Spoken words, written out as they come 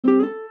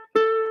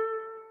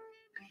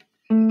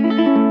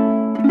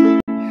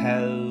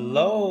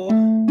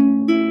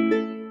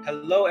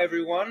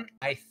everyone.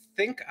 I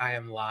think I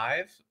am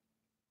live.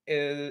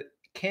 Uh,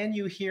 can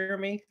you hear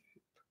me?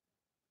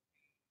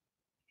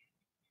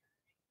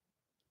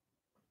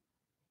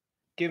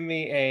 Give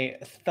me a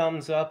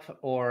thumbs up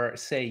or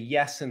say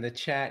yes in the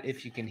chat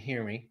if you can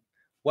hear me.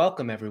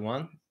 Welcome,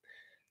 everyone.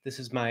 This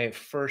is my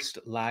first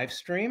live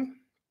stream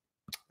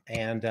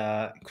and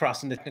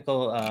crossing the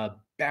technical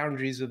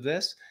boundaries of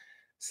this.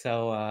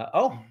 So,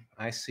 oh,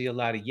 I see a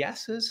lot of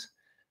yeses.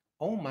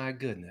 Oh my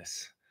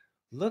goodness.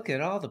 Look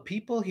at all the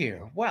people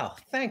here. Well,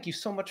 thank you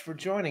so much for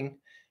joining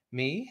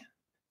me.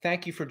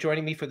 Thank you for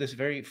joining me for this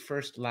very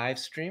first live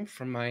stream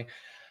from my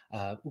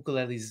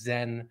Ukulele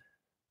Zen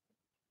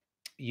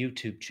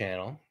YouTube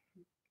channel.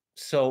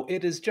 So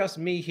it is just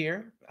me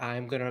here.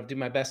 I'm going to do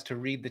my best to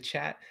read the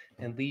chat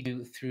and lead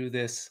you through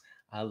this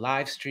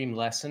live stream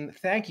lesson.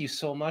 Thank you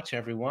so much,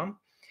 everyone.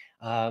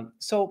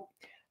 So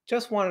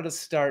just wanted to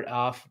start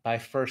off by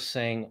first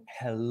saying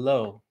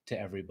hello to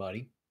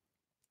everybody.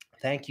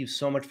 Thank you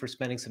so much for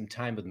spending some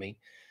time with me.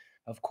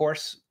 Of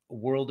course,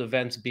 world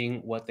events being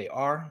what they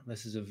are,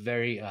 this is a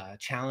very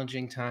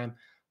challenging time,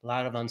 a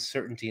lot of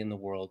uncertainty in the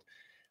world.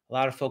 A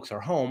lot of folks are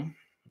home,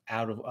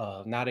 out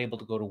of not able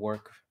to go to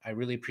work. I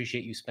really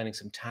appreciate you spending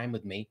some time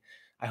with me.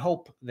 I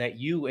hope that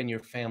you and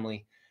your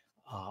family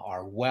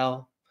are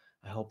well.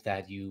 I hope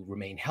that you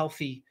remain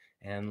healthy,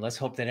 and let's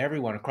hope that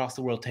everyone across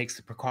the world takes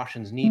the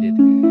precautions needed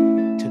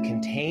to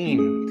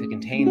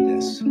contain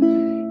this.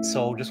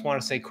 So just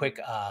want to say quick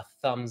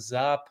thumbs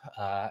up.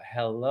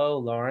 Hello,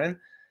 Lauren.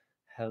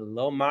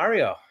 Hello,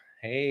 Mario.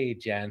 Hey,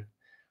 Jen.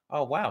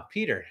 Oh, wow,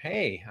 Peter.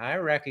 Hey, I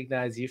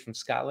recognize you from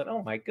Scotland.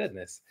 Oh, my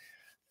goodness.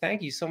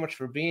 Thank you so much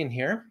for being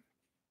here.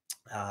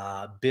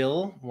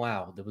 Bill,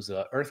 wow, there was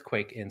an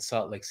earthquake in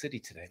Salt Lake City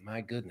today.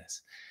 My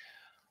goodness.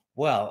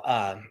 Well,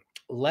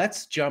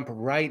 let's jump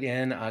right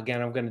in.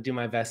 Again, I'm going to do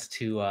my best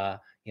to,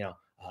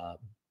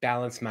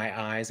 balance my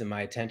eyes and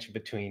my attention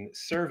between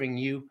serving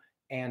you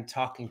and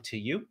talking to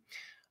you.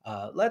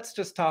 Let's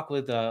just talk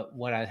with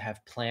what I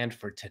have planned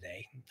for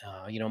today.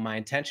 My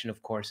intention,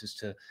 of course, is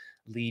to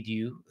lead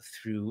you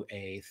through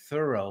a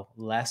thorough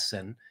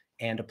lesson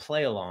and a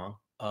play along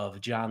of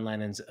John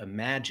Lennon's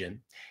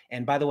Imagine.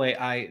 And by the way,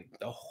 I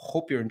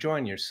hope you're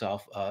enjoying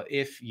yourself.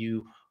 If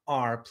you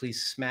are,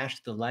 please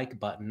smash the like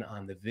button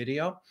on the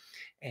video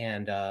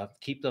and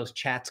keep those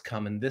chats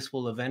coming. This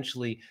will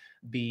eventually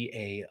be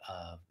a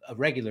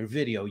regular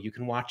video you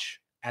can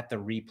watch at the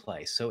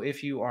replay. So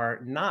if you are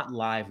not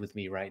live with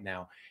me right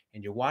now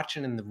and you're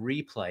watching in the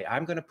replay,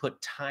 I'm going to put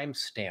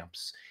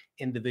timestamps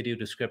in the video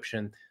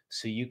description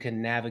so you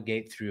can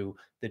navigate through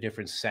the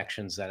different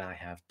sections that I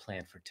have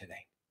planned for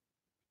today.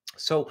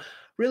 So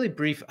really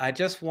brief, I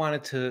just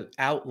wanted to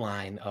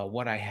outline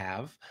what I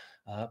have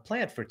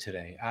planned for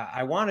today.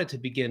 I wanted to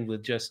begin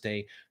with just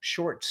a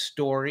short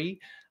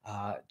story,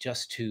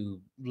 just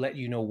to let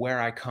you know where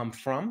I come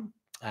from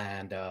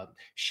and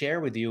share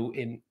with you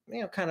in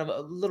kind of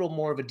a little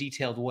more of a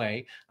detailed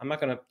way. I'm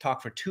not going to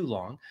talk for too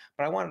long,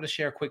 but I wanted to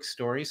share a quick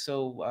story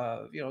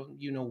so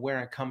you know where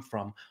I come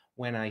from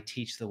when I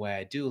teach the way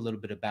I do, a little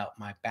bit about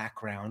my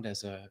background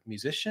as a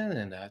musician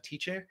and a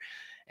teacher.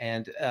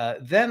 And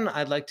then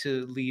I'd like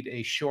to lead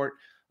a short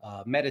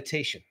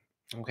meditation.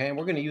 Okay, and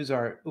we're going to use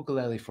our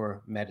ukulele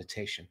for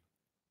meditation.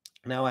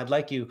 Now, I'd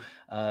like you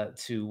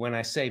to, when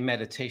I say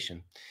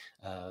meditation,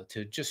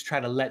 to just try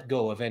to let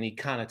go of any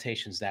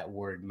connotations that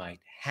word might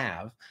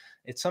have.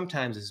 It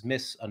sometimes is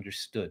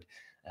misunderstood.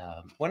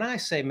 When I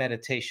say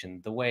meditation,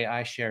 the way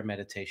I share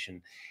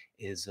meditation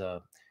is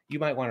you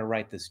might want to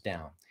write this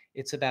down.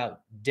 It's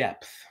about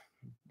depth,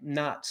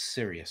 not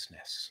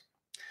seriousness.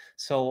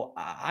 So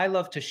I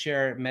love to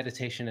share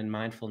meditation and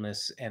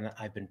mindfulness, and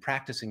I've been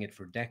practicing it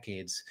for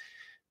decades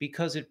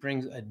because it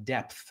brings a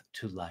depth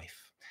to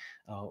life.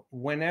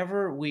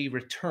 Whenever we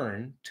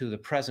return to the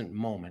present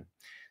moment,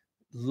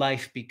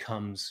 life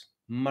becomes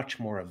much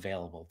more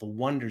available. The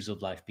wonders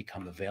of life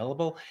become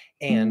available,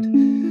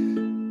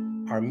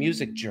 and our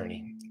music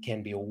journey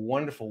can be a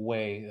wonderful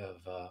way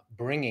of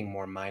bringing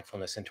more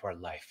mindfulness into our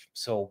life.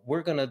 So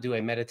we're going to do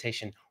a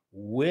meditation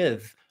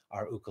with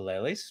our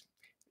ukuleles,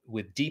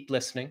 with deep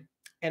listening,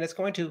 and it's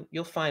going to,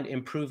 you'll find,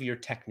 improve your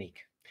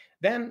technique.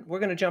 Then we're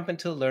going to jump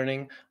into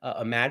learning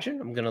Imagine.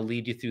 I'm going to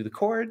lead you through the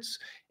chords.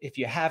 If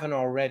you haven't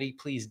already,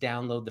 please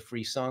download the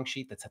free song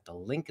sheet that's at the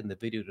link in the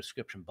video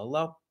description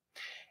below.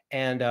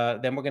 And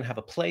then we're going to have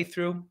a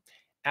playthrough.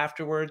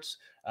 Afterwards,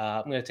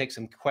 I'm going to take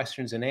some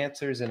questions and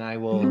answers, and I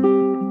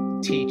will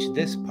teach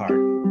this part,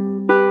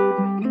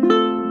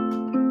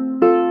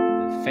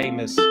 the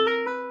famous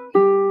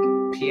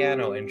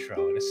piano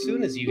intro. And as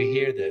soon as you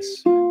hear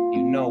this,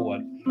 you know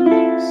what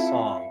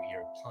song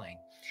you're playing.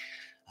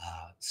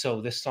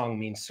 So this song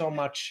means so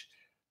much.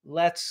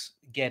 Let's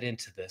get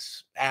into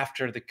this.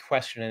 After the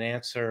question and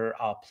answer,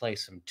 I'll play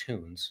some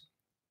tunes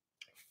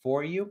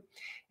for you.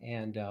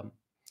 And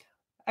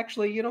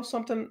actually, you know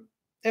something?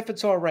 If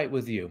it's all right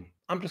with you,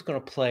 I'm just going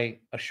to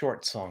play a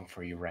short song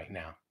for you right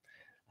now.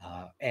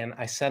 And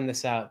I send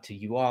this out to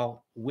you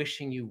all,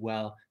 wishing you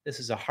well. This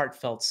is a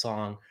heartfelt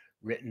song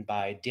written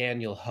by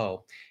Daniel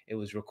Ho. It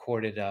was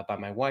recorded by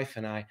my wife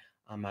and I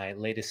on my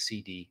latest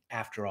CD,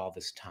 After All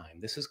This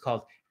Time. This is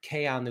called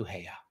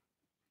Keanuhea.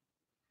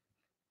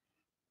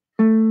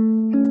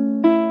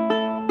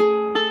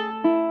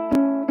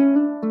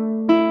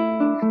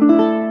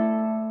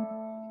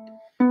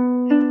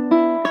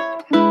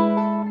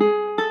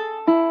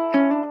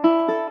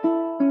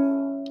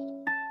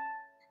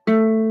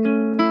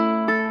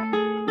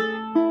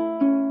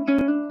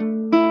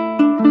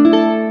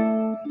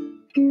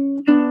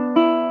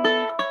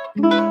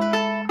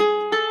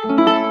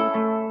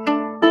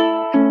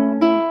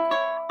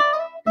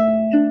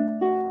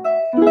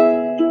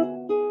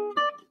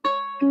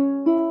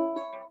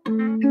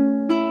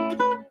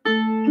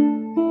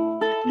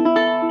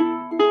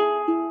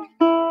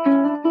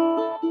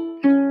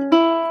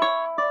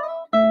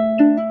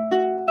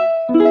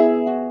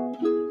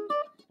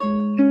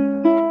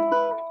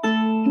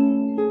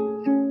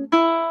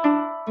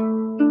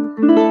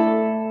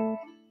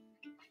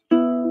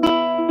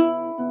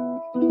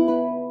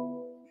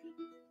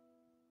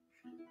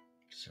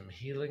 Some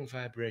healing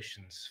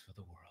vibrations for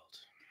the world.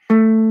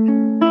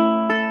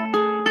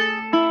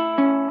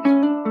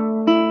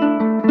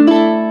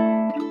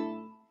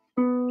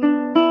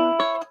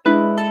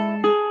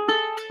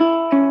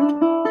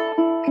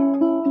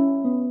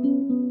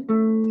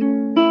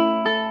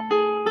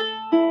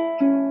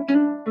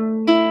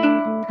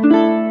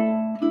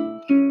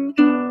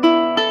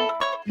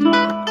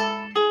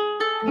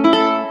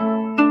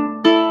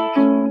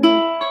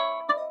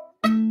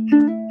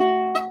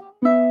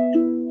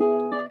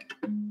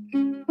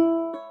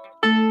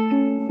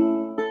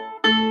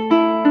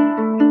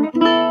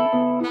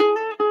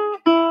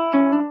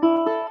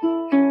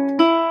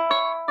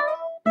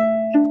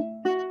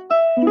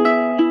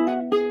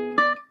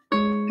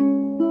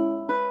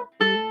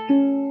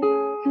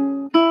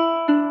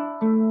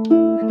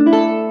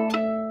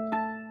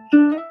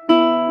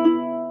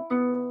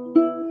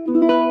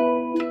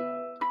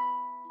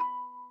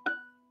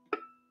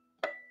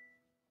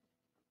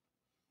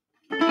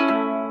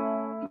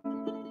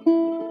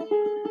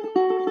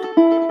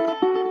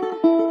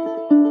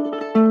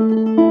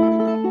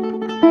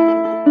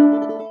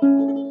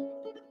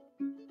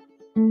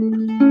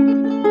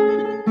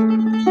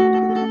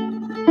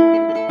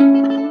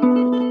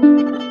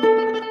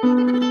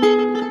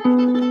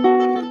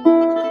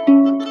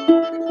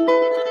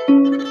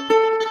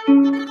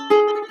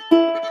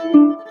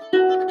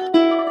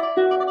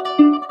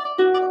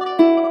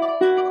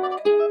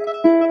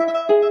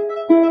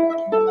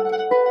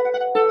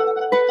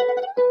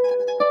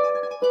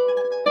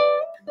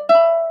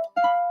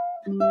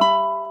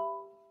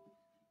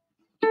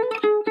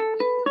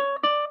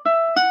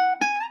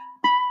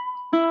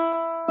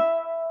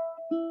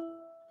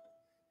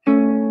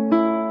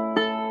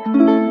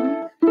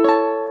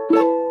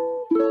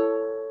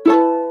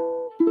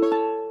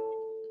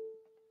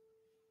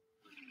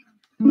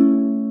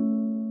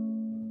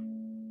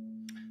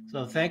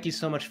 So thank you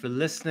so much for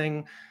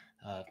listening.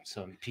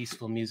 Some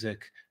peaceful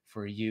music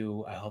for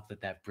you. I hope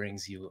that that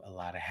brings you a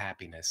lot of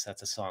happiness.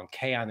 That's a song,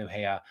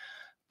 Keanuhea,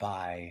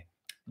 by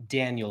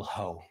Daniel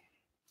Ho.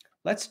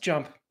 Let's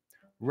jump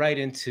right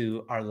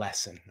into our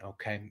lesson,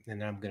 okay?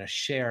 And I'm going to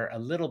share a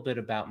little bit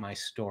about my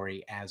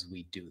story as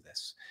we do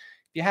this.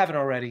 If you haven't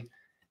already,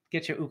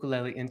 get your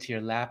ukulele into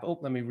your lap. Oh,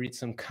 let me read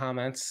some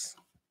comments.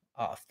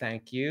 Oh,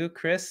 thank you,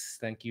 Chris.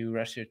 Thank you,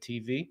 Russia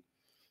TV.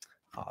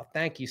 Oh,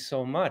 thank you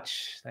so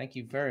much. Thank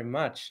you very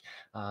much.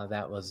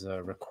 That was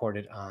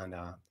recorded on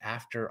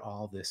After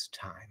All This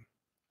Time,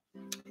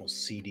 a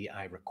CD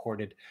I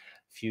recorded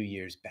a few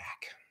years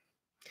back.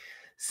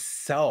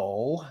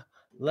 So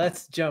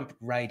let's jump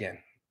right in.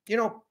 You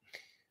know,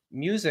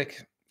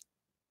 music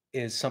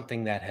is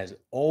something that has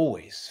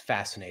always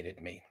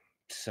fascinated me.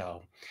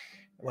 So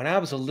when I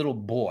was a little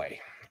boy,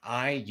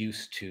 I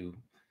used to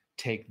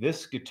take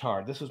this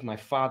guitar. This was my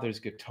father's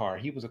guitar.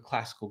 He was a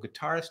classical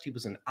guitarist. He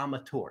was an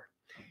amateur.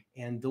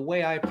 And the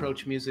way I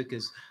approach music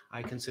is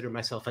I consider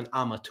myself an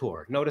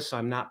amateur. Notice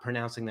I'm not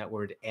pronouncing that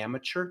word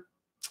amateur.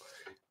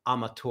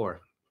 Amateur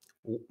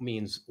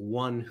means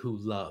one who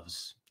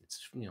loves.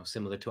 It's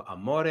similar to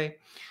amore,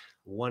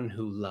 one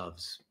who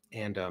loves.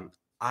 And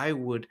I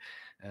would,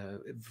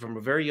 from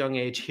a very young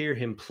age, hear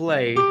him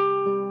play.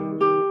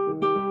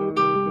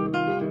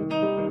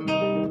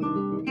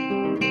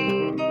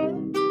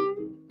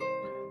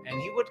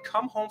 And he would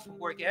come home from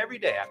work every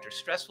day after a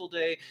stressful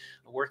day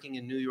working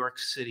in New York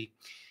City.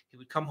 He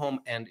would come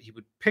home and he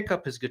would pick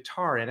up his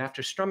guitar, and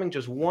after strumming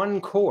just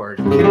one chord,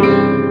 I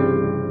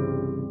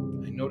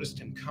noticed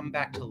him come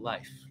back to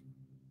life.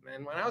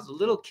 And when I was a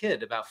little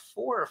kid, about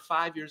 4 or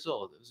 5 years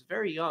old, it was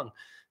very young,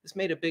 this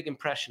made a big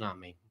impression on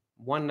me.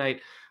 One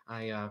night,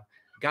 I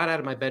got out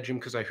of my bedroom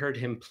because I heard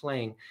him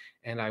playing,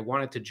 and I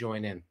wanted to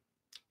join in.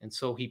 And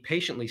so he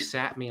patiently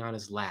sat me on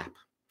his lap,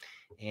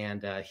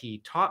 and he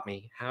taught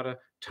me how to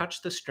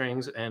touch the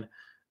strings, and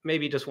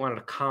maybe just wanted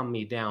to calm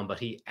me down, but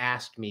he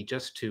asked me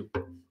just to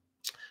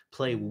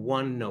play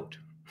one note.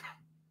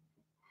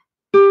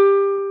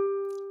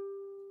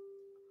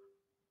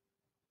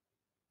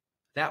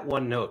 That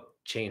one note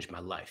changed my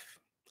life.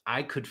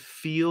 I could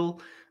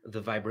feel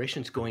the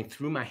vibrations going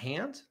through my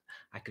hands.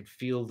 I could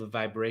feel the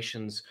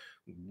vibrations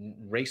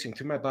racing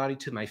through my body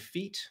to my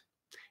feet.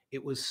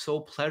 It was so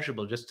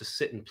pleasurable just to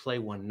sit and play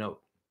one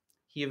note.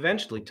 He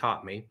eventually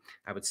taught me.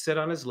 I would sit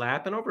on his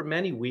lap, and over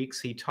many weeks,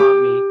 he taught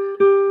me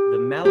the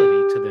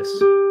melody to this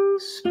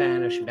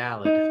Spanish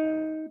ballad,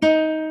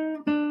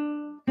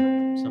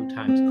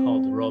 sometimes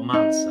called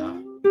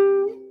romanza.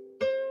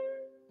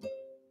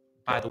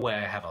 By the way,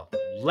 I have a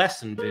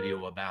lesson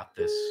video about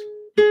this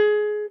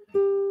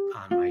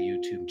on my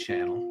YouTube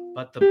channel.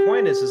 But the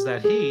point is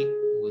that he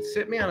would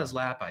sit me on his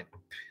lap.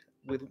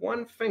 With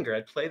one finger,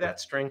 I'd play that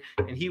string,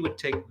 and he would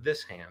take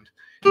this hand.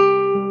 He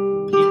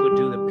would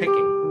do the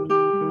picking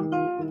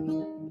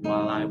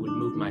while I would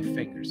move my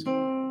fingers.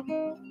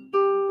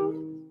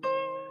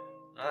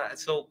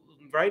 So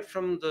right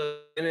from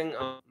the beginning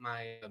of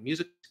my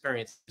music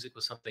experience, music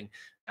was something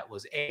that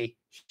was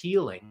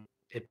healing.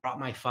 It brought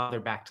my father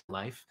back to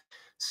life.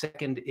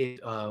 Second,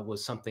 it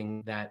was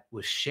something that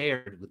was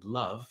shared with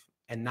love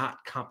and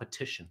not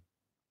competition.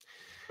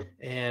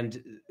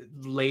 And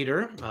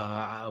later,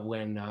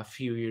 when a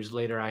few years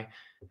later, I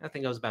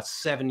think I was about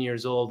 7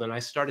 years old, and I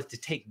started to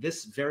take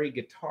this very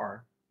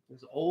guitar,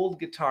 this old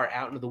guitar,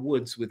 out into the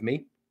woods with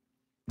me.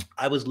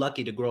 I was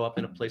lucky to grow up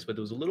in a place where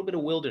there was a little bit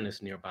of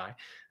wilderness nearby,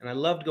 and I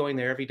loved going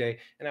there every day.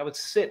 And I would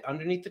sit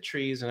underneath the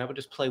trees and I would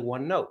just play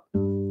one note.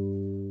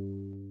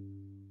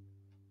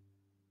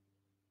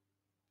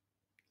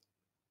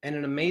 And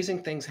an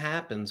amazing things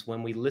happens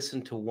when we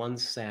listen to one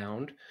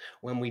sound,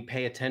 when we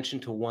pay attention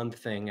to one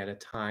thing at a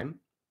time.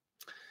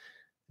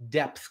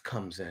 Depth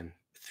comes in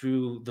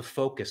through the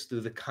focus,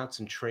 through the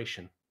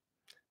concentration.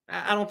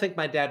 I don't think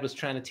my dad was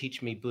trying to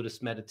teach me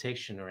Buddhist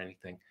meditation or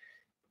anything.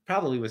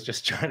 Probably was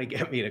just trying to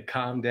get me to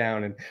calm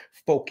down and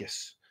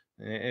focus.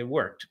 It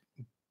worked.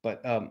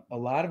 But a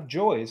lot of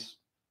joys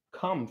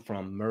come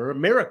from,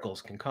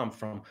 miracles can come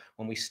from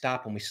when we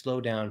stop, when we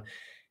slow down.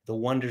 The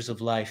wonders of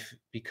life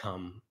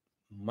become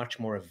much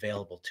more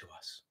available to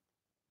us.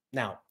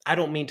 Now, I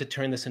don't mean to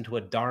turn this into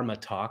a Dharma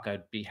talk.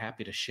 I'd be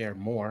happy to share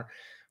more.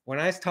 When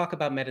I talk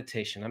about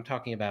meditation, I'm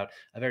talking about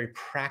a very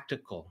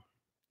practical,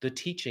 the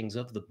teachings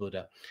of the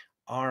Buddha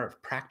are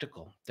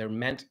practical. They're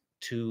meant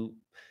to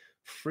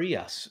free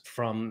us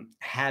from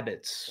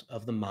habits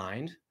of the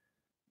mind,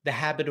 the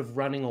habit of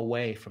running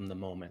away from the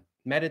moment.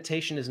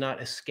 Meditation is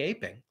not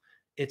escaping,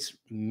 it's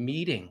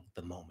meeting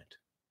the moment.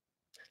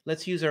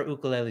 Let's use our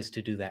ukuleles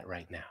to do that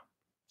right now.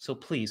 So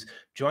please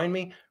join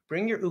me,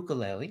 bring your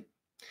ukulele.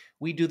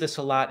 We do this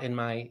a lot in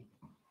my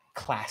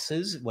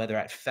classes, whether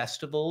at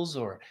festivals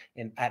or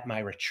at my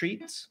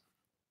retreats.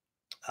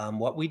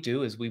 What we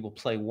do is we will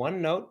play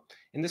one note.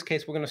 In this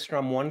case, we're going to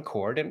strum one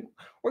chord, and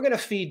we're going to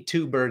feed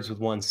two birds with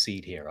one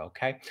seed here,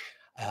 okay?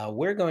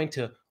 We're going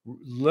to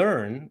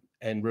learn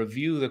and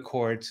review the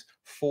chords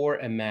for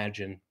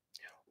Imagine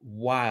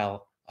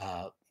while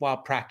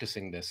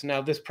practicing this.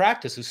 Now, this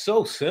practice is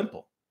so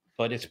simple,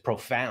 but it's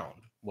profound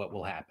what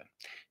will happen.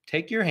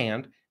 Take your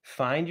hand,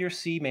 find your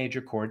C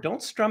major chord.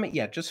 Don't strum it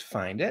yet, just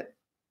find it,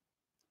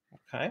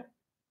 okay?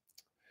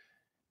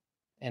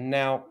 And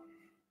now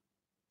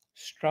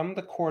strum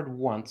the chord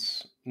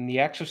once, and the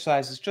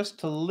exercise is just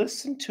to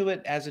listen to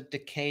it as it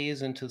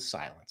decays into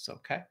silence,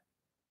 okay?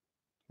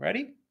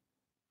 Ready?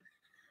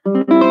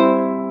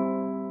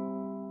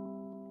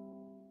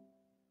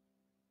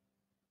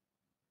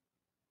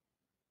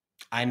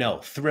 I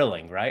know,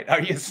 thrilling, right?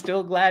 Are you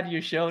still glad you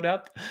showed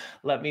up?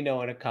 Let me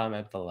know in a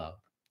comment below.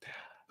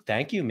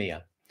 Thank you,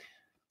 Mia.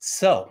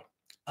 So,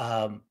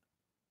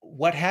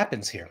 what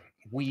happens here?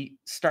 We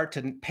start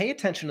to pay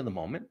attention to the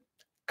moment,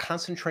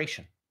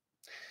 concentration.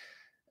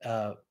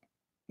 The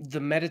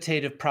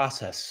meditative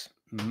process,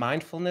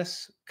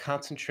 mindfulness,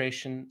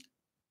 concentration,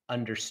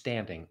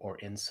 understanding, or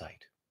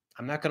insight.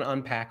 I'm not going to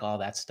unpack all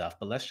that stuff,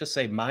 but let's just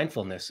say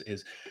mindfulness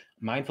is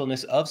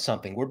mindfulness of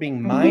something. We're being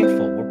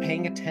mindful, we're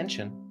paying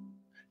attention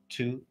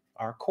to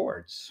our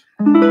chords.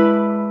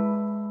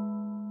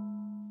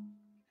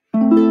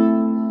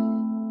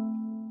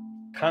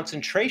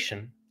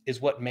 Concentration is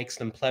what makes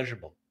them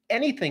pleasurable.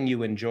 Anything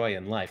you enjoy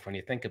in life, when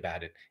you think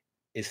about it,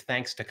 is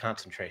thanks to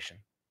concentration.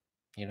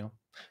 You know,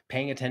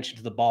 paying attention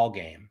to the ball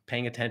game,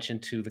 paying attention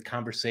to the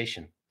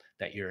conversation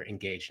that you're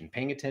engaged in,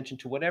 paying attention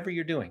to whatever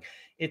you're doing.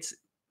 It's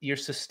your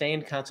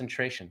sustained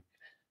concentration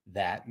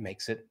that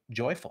makes it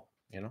joyful,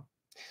 you know.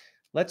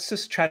 Let's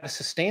just try to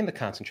sustain the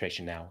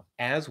concentration now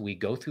as we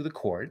go through the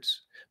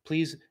chords.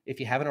 Please, if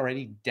you haven't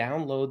already,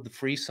 download the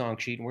free song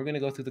sheet, and we're going to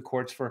go through the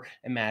chords for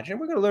Imagine.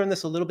 We're going to learn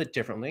this a little bit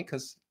differently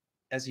because,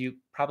 as you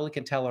probably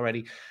can tell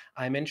already,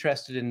 I'm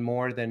interested in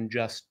more than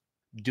just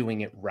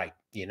doing it right,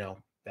 you know,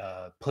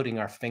 putting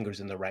our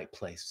fingers in the right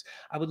place.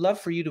 I would love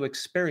for you to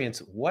experience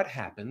what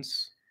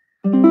happens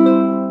when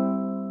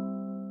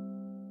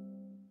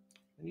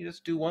you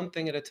just do one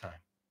thing at a time.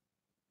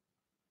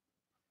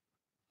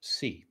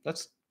 C.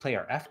 Let's play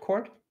our F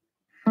chord.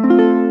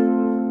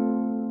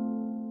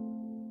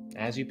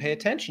 As you pay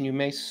attention, you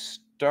may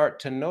start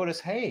to notice,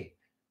 hey,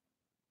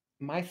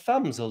 my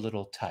thumb's a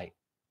little tight.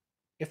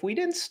 If we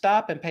didn't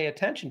stop and pay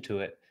attention to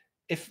it,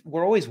 if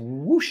we're always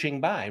whooshing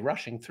by,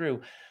 rushing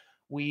through,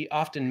 we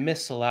often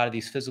miss a lot of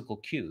these physical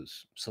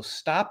cues. So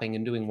stopping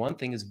and doing one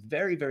thing is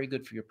very, very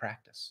good for your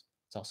practice.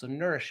 It's also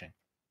nourishing.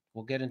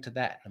 We'll get into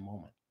that in a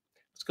moment.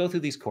 Let's go through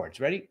these chords.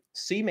 Ready?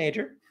 C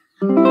major.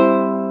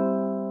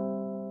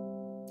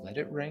 Let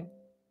it ring.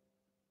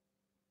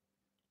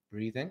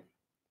 Breathing.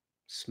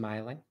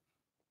 Smiling.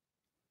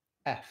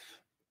 F.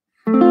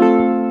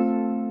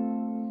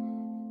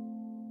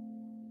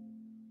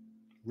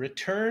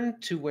 Return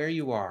to where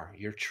you are,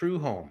 your true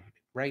home,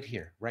 right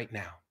here, right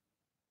now.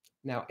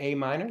 Now, A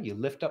minor, you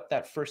lift up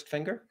that first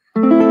finger.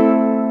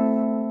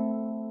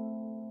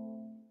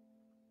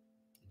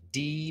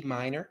 D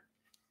minor,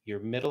 your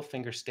middle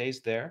finger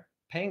stays there,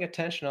 paying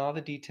attention to all the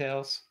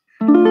details.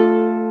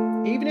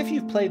 Even if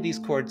you've played these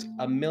chords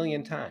a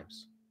million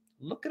times,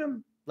 look at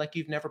them like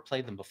you've never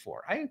played them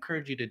before. I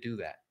encourage you to do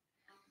that.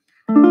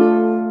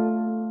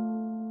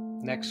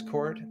 Next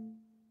chord,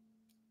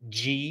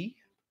 G.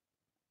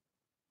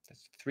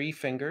 That's 3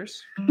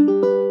 fingers.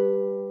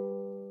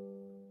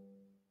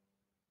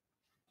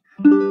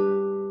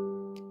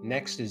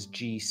 Next is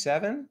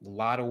G7. A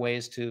lot of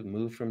ways to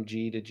move from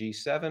G to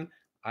G7.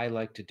 I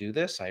like to do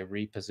this. I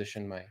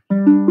reposition my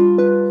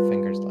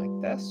fingers like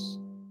this.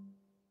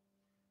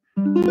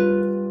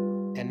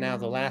 And now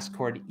the last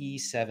chord,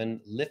 E7,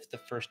 lift the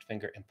first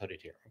finger and put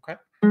it here, okay?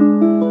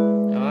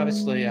 Now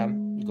obviously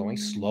I'm going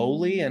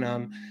slowly, and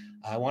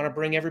I want to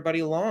bring everybody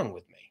along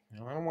with me. I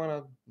don't want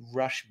to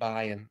rush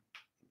by and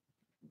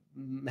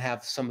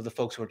have some of the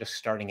folks who are just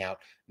starting out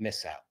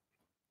miss out.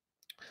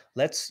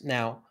 Let's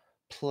now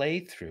play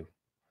through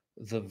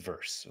the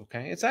verse,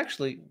 okay? It's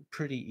actually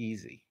pretty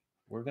easy.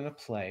 We're going to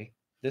play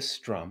this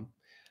strum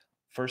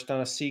first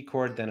on a C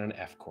chord, then an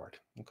F chord,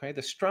 okay?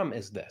 The strum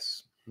is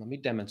this. Let me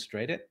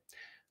demonstrate it.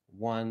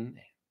 1,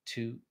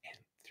 2, and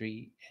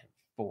 3, and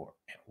 4,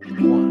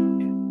 and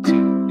 1, and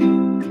 2,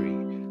 and 3,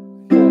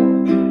 4,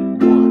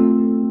 and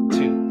 1,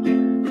 2,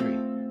 and 3,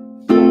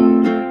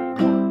 4, and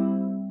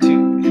 1,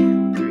 2,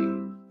 and 3,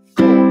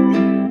 4,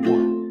 and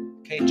 1.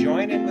 Okay,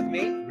 join in with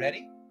me.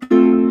 Ready?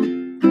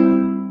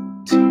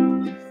 1,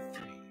 2,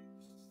 3,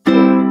 4,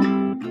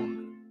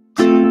 1,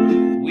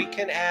 2. We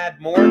can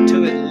add more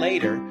to it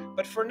later,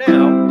 but for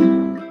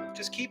now,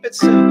 just keep it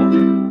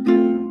simple.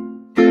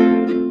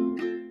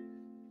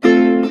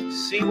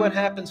 See what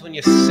happens when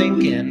you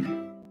sink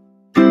in.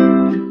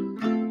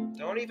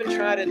 Don't even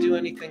try to do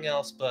anything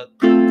else but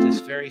this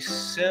very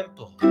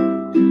simple,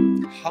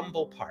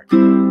 humble part.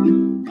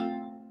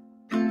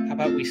 How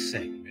about we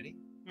sing? Ready?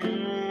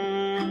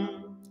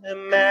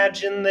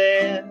 Imagine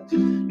there's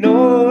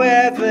no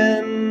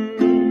heaven.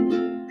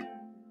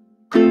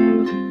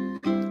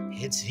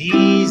 It's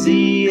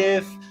easy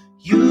if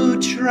you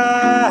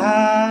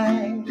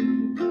try.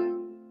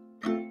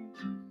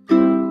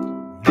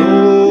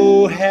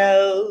 No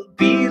hell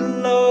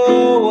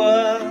below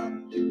us,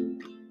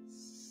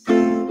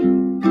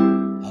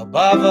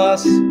 above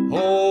us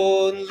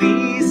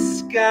only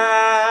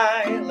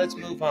sky. Let's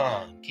move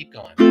on, keep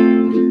going.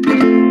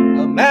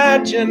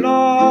 Imagine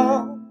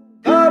all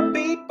the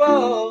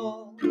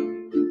people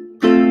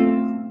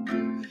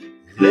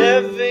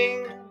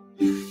living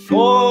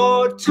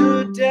for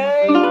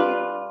today.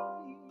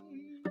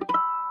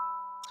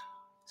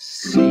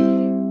 See.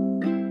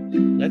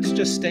 Let's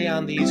just stay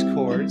on these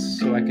chords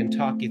so I can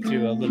talk you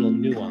through a little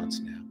nuance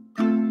now.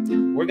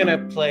 We're going to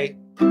play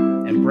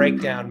and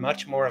break down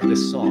much more of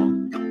this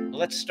song. But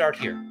let's start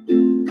here.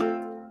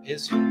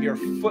 Is your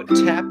foot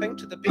tapping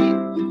to the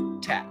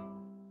beat? Tap,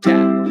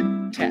 tap,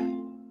 tap, tap.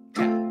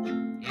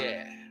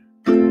 Yeah.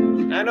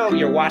 I know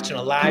you're watching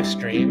a live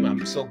stream.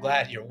 I'm so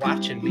glad you're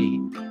watching me.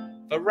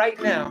 But right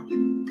now,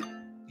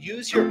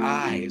 use your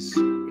eyes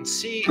and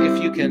see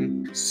if you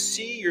can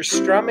see your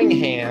strumming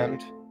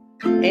hand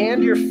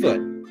and your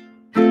foot.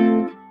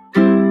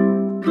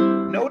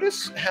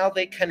 Notice how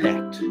they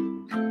connect.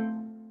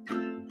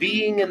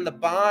 Being in the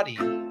body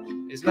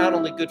is not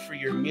only good for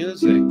your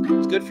music,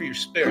 it's good for your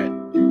spirit.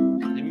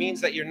 It means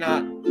that you're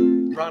not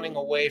running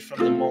away from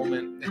the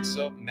moment. It's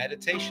a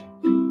meditation.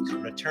 It's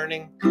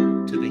returning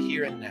to the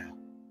here and now.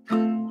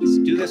 Let's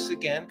do this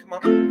again. Come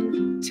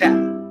on. Tap,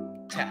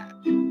 tap,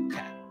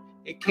 tap.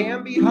 It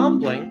can be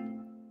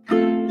humbling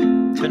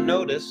to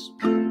notice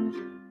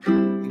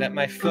that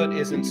my foot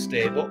isn't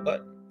stable,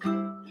 but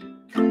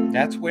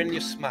that's when you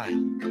smile.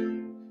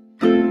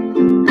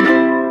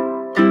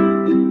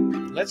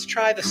 Let's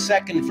try the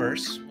second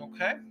verse,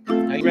 okay?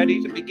 Are you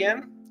ready to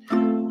begin?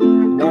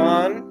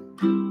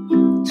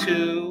 1,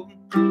 2.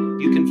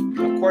 You can,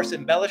 of course,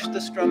 embellish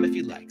the strum if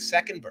you like.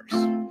 Second verse.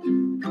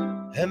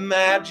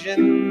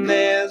 Imagine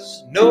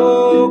there's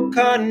no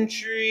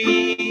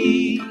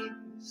countries.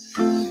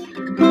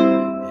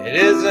 It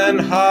isn't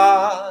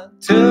hard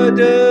to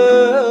do.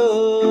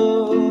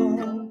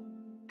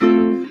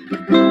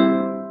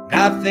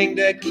 Nothing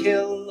to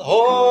kill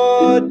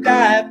or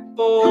die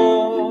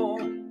for.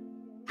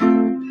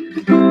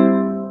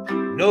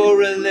 No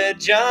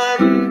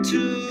religion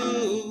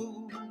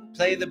to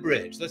play the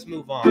bridge. Let's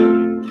move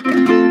on.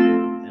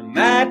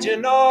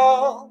 Imagine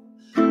all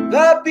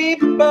the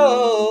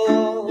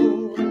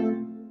people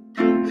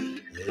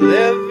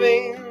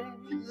living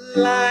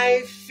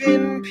life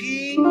in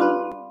peace.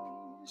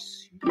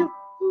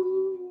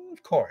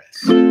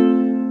 Chorus.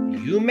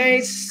 You may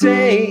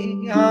say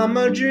I'm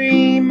a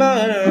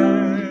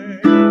dreamer,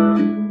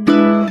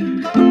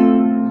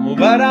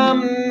 but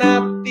I'm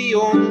not the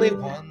only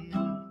one.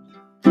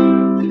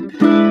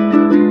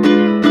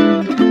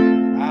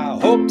 I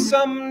hope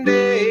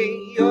someday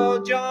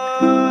you'll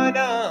join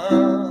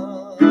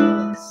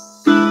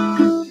us,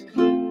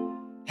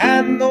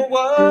 and the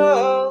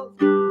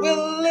world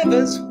will live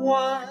as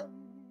one.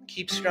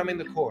 Keep strumming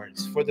the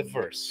chords for the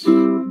verse.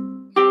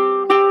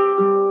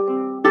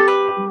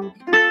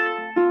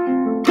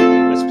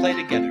 Let's play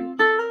together.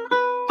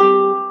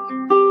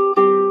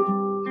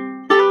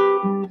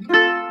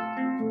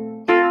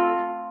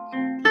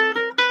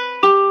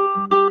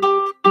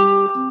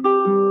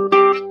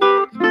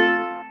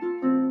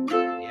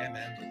 Yeah,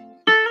 man.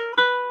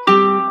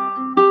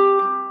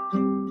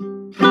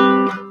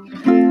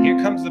 Here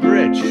comes the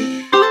bridge.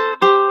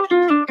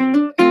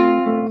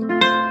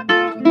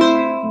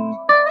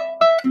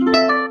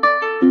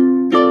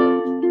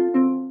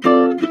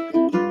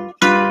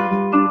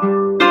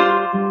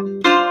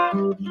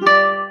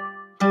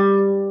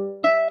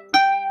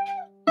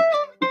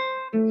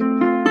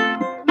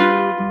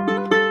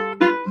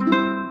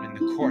 And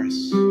the chorus.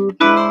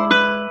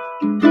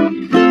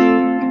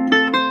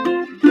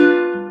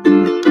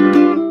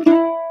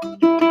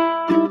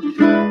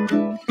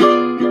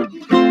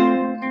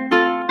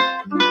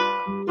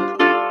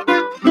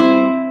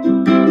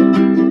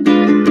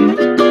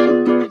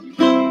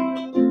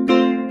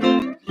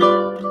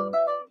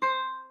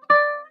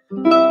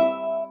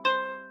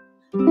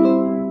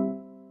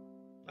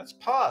 Let's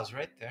pause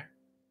right there.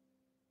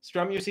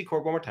 Strum your C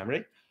chord one more time.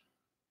 Ready?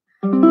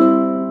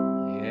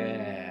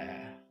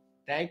 Yeah.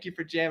 Thank you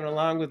for jamming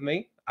along with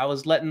me. I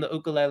was letting the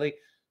ukulele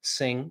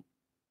sing.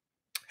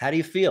 How do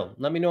you feel?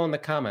 Let me know in the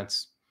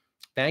comments.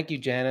 Thank you,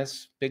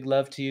 Janice. Big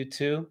love to you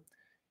too.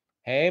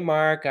 Hey,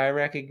 Mark, I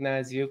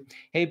recognize you.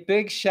 Hey,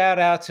 big shout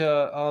out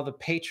to all the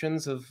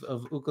patrons of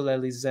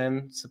Ukulele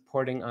Zen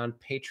supporting on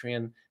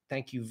Patreon.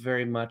 Thank you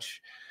very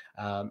much.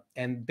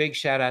 And big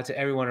shout out to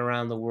everyone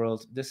around the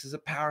world. This is a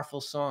powerful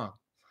song.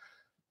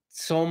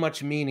 So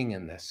much meaning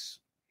in this.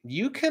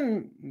 You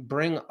can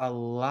bring a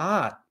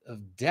lot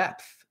of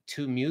depth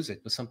to music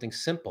with something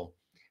simple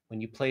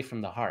when you play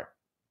from the heart.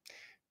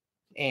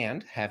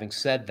 And having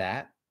said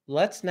that,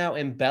 let's now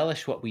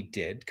embellish what we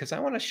did, because I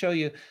want to show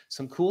you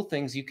some cool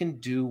things you can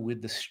do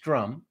with the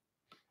strum.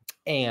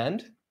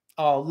 And,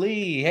 oh,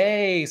 Lee,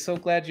 hey, so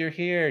glad you're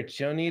here.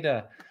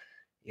 Jonita,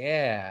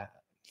 yeah,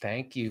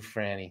 thank you,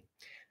 Franny.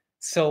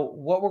 So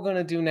what we're going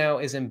to do now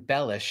is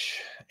embellish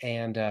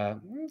and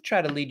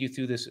try to lead you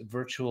through this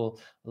virtual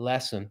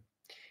lesson.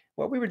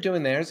 What we were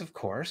doing there is, of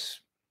course,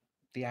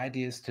 the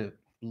idea is to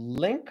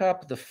link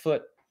up the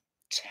foot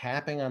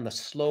tapping on the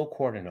slow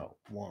quarter note.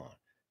 1,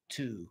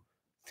 2,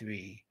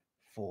 3,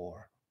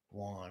 4.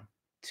 1,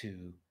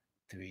 2,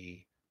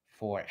 3,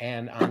 4.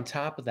 And on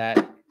top of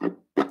that,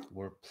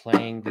 we're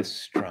playing this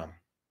strum.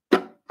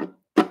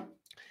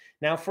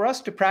 Now, for us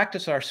to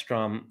practice our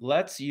strum,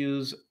 let's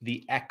use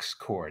the X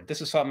chord.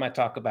 This is something I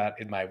talk about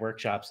in my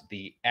workshops,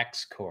 the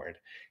X chord.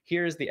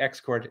 Here's the X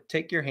chord.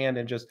 Take your hand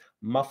and just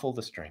muffle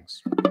the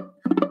strings.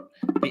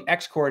 The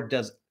X chord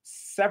does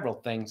several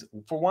things.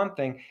 For one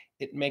thing,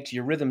 it makes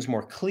your rhythms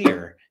more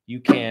clear. You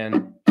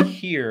can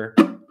hear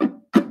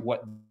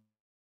what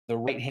the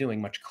right hand is doing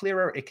much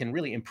clearer. It can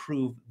really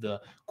improve the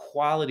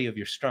quality of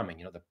your strumming,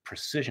 the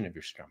precision of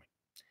your strumming.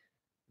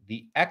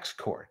 The X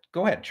chord,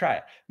 go ahead, try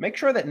it. Make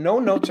sure that no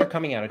notes are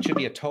coming out. It should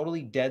be a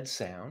totally dead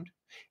sound.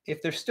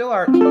 If there still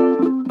are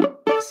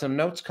some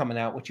notes coming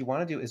out, what you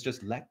want to do is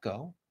just let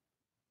go,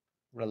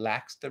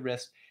 relax the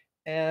wrist,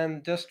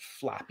 and just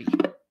floppy,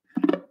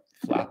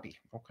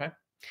 okay?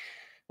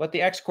 What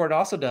the X chord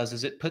also does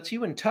is it puts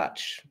you in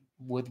touch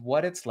with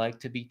what it's like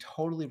to be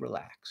totally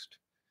relaxed.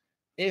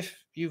 If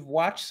you've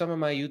watched some of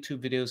my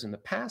YouTube videos in the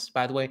past,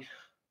 by the way,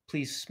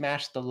 please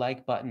smash the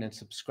like button and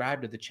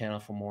subscribe to the channel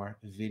for more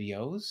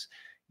videos.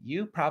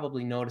 You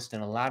probably noticed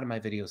in a lot of my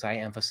videos, I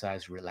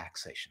emphasize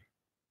relaxation.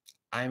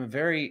 I'm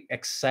very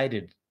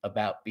excited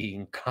about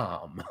being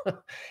calm.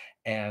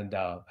 And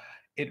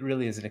it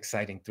really is an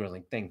exciting,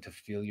 thrilling thing to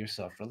feel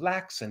yourself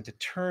relax and to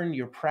turn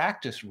your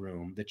practice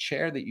room, the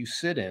chair that you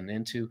sit in,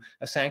 into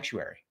a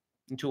sanctuary,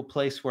 into a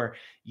place where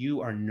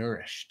you are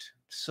nourished,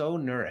 so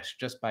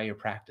nourished just by your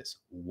practice.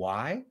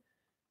 Why?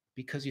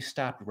 Because you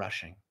stopped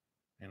rushing,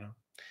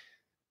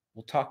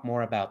 We'll talk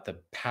more about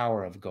the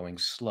power of going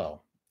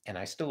slow, and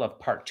I still have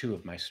part 2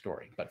 of my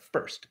story. But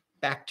first,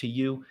 back to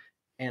you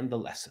and the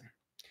lesson.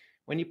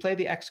 When you play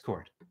the X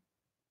chord,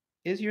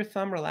 is your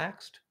thumb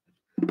relaxed?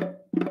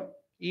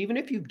 Even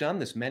if you've done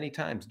this many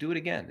times, do it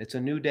again. It's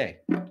a new day.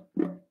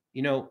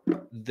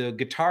 The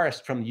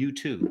guitarist from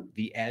U2,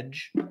 The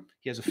Edge,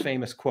 he has a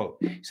famous quote.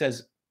 He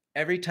says,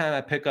 "Every time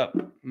I pick up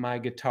my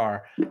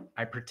guitar,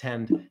 I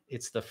pretend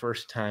it's the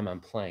first time I'm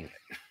playing it."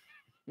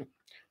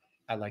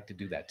 I like to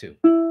do that too.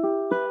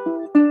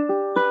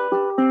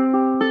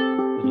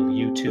 Little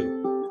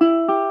U2.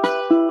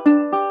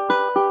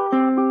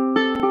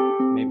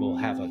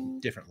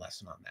 different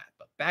lesson on that.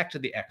 But back to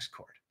the X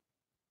chord.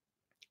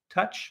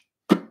 Touch,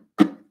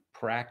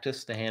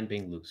 practice the hand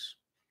being loose.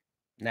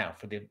 Now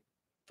for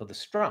the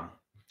strum,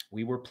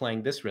 we were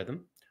playing this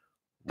rhythm.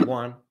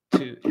 1,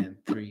 2, and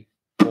 3,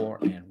 4,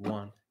 and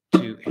 1,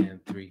 2,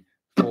 and 3,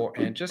 4,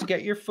 and just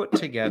get your foot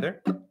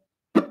together.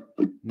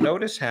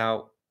 Notice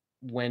how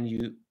when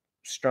you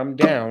strum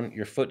down,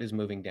 your foot is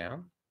moving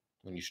down.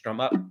 When you strum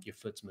up, your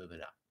foot's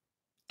moving up.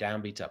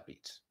 Down beats, up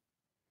beats.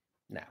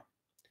 Now,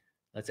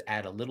 let's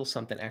add a little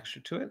something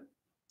extra to it.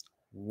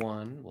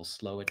 1, we'll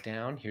slow it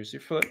down. Here's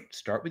your foot.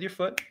 Start with your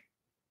foot.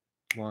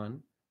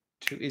 1,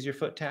 2, is your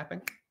foot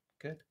tapping?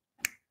 Good.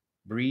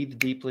 Breathe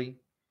deeply.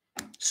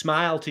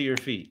 Smile to your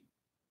feet.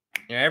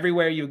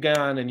 Everywhere you've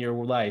gone in your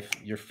life,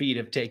 your feet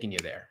have taken you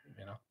there.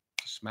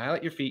 Smile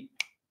at your feet.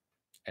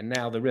 And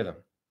now the rhythm.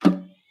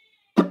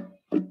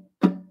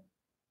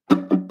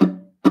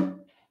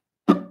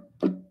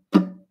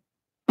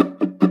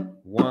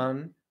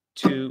 1,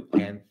 2,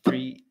 and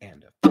 3,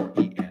 and a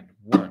 4E, and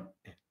 1,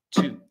 and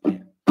 2,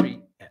 and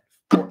 3, and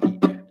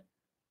 4E, and.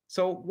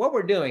 So what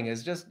we're doing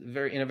is just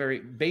in a very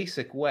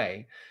basic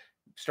way,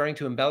 starting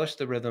to embellish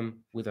the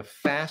rhythm with a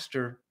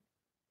faster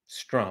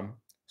strum,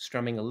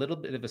 strumming a little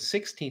bit of a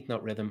 16th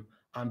note rhythm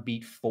on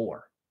beat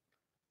 4.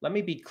 Let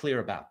me be clear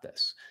about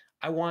this.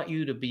 I want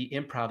you to be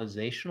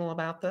improvisational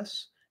about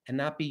this and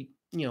not be,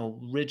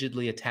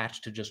 rigidly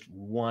attached to just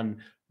one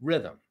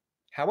rhythm.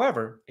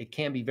 However, it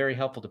can be very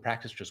helpful to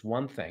practice just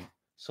one thing.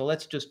 So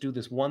let's just do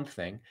this one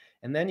thing,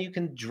 and then you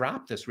can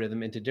drop this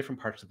rhythm into different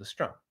parts of the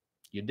strum.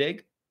 You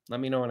dig? Let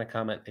me know in a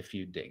comment if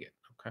you dig it,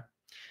 okay?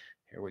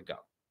 Here we go.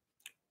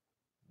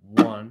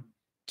 1,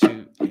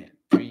 2, and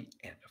 3,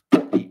 and a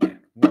 4E, and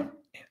 1,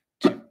 and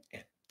 2,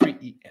 and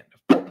 3E, and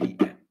a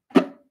 4E,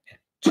 and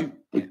 2,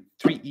 and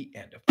 3E,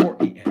 and a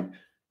 4E, and.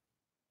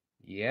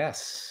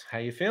 Yes, how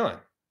you feeling?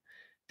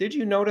 Did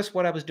you notice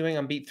what I was doing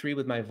on beat 3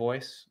 with my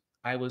voice?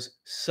 I was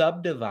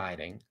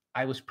subdividing.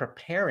 I was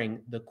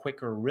preparing the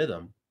quicker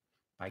rhythm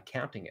by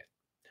counting it.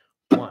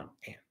 1,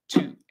 and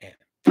 2, and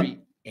 3,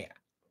 and.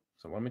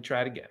 So let me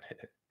try it again.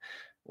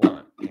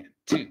 1, and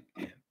 2,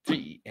 and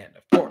 3, and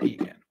a 4E,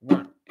 and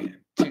 1, and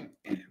 2,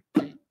 and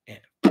 3, and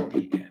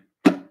 4E, and.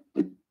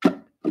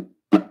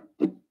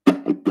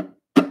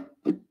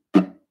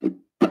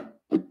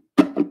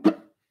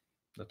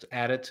 Let's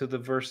add it to the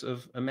verse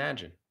of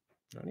Imagine.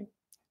 Ready?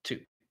 2,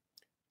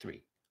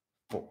 3,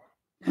 4.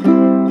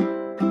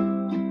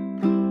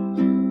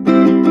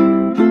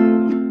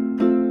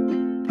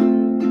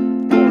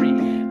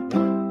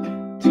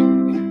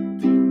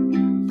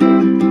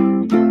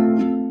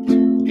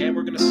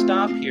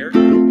 Here. I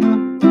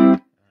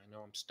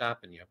know I'm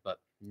stopping you, but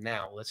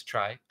now let's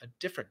try a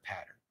different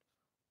pattern.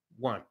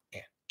 1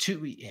 and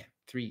 2E and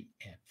 3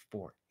 and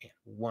 4 and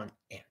 1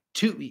 and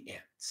 2E and.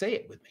 Say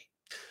it with me.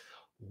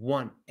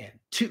 1 and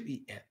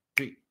 2E and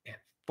 3 and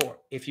 4.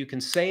 If you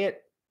can say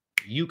it,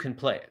 you can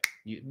play it.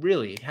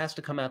 It has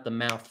to come out the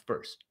mouth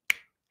first.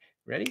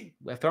 Ready?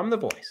 From the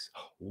voice.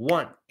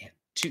 1 and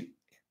 2 and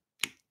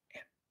 3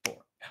 and 4.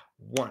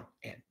 1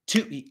 and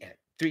 2E and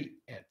 3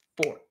 and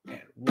 4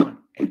 and 1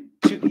 and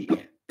 2E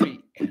and 3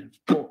 and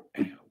 4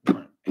 and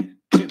 1 and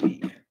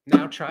 2E and.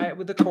 Now try it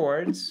with the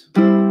chords.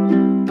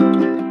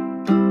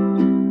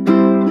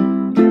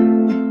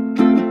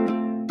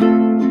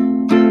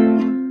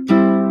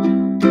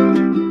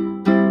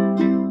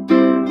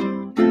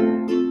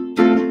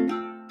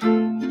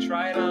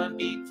 Try it on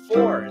beat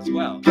 4 as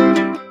well.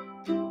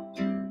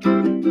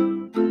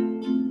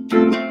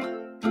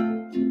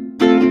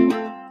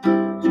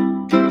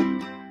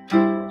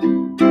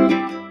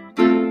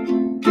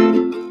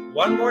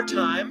 One more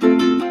time,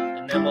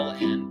 and then we'll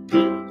end.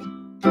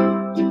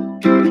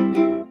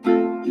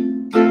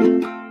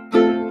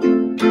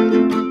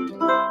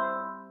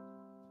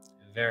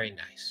 Very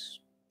nice.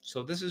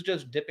 So this is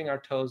just dipping our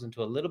toes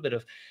into a little bit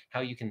of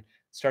how you can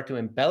start to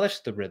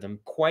embellish the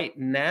rhythm quite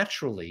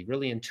naturally,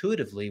 really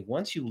intuitively,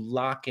 once you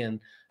lock in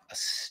a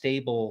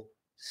stable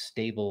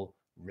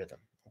rhythm,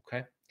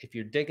 okay? If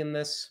you're digging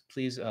this,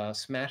 please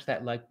smash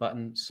that like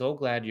button. So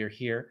glad you're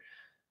here.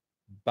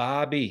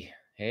 Bobby,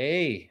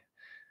 hey.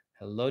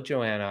 Hello,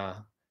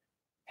 Joanna.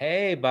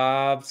 Hey,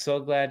 Bob. So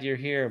glad you're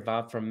here.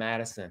 Bob from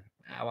Madison.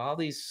 Wow, all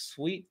these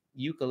sweet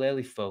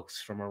ukulele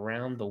folks from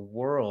around the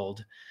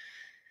world.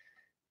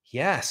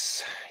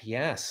 Yes.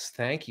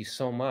 Thank you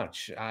so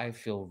much. I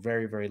feel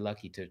very, very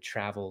lucky to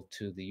travel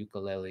to the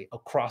ukulele,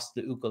 across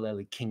the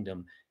ukulele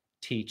kingdom,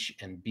 teach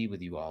and be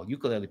with you all.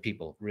 Ukulele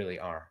people really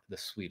are the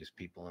sweetest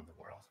people in the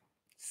world.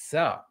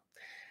 So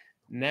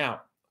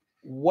now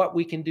what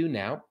we can do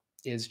now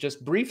is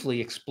just briefly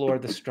explore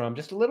the strum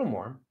just a little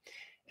more.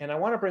 And I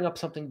want to bring up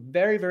something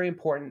very, very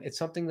important. It's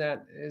something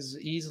that is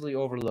easily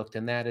overlooked,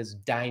 and that is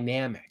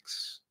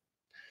dynamics.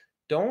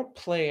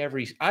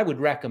 I would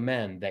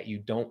recommend that you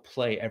don't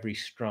play every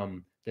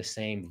strum the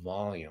same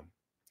volume.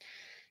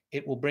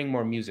 It will bring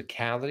more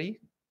musicality.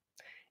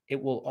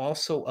 It will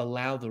also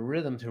allow the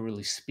rhythm to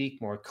really speak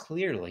more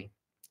clearly.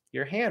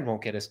 Your hand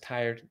won't get as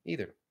tired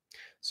either.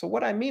 So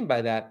what I mean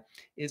by that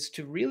is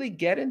to really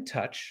get in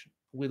touch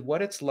with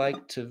what it's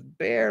like to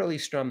barely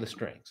strum the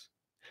strings.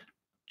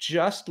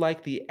 Just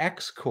like the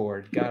X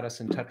chord got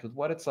us in touch with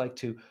what it's like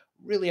to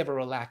really have a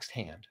relaxed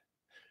hand.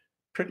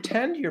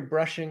 Pretend you're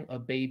brushing a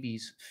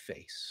baby's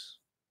face.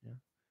 Yeah.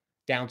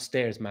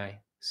 Downstairs, my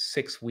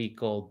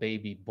 6-week-old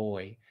baby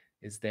boy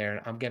is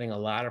there. I'm getting a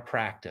lot of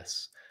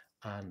practice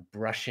on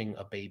brushing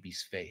a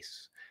baby's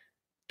face.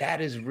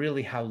 That is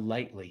really how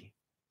lightly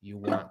you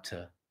want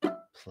to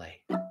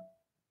play.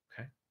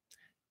 Okay.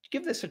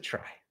 Give this a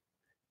try.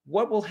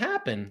 What will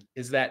happen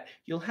is that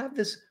you'll have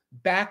this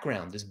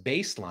background, this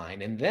bass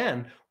line, and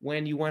then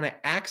when you want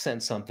to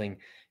accent something,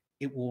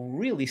 it will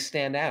really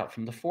stand out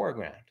from the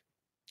foreground.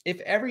 If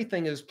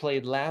everything is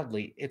played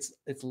loudly, it's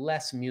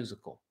less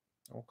musical.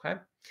 Okay,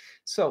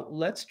 so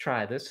let's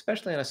try this,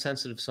 especially on a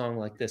sensitive song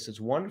like this.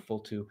 It's wonderful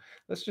to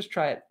let's just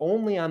try it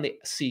only on the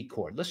C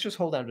chord. Let's just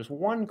hold down just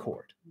one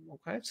chord.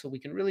 Okay, so we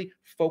can really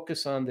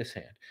focus on this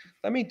hand.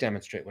 Let me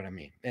demonstrate what I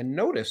mean, and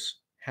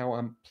notice how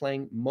I'm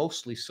playing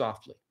mostly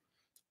softly.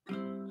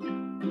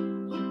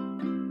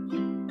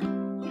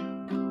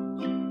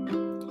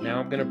 Now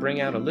I'm going to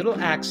bring out a little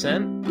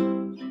accent.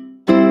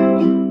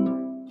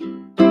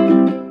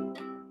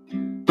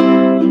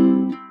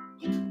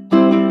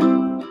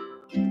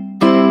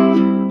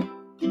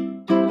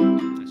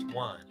 That's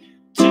 1,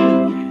 2,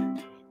 and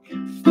 3,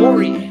 and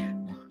 4,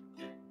 and 1,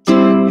 2,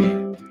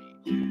 and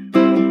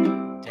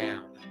 3,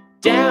 down,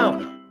 down,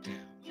 up,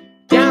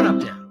 down, up,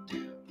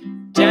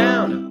 down,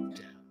 down, up,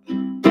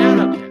 down, down,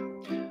 up,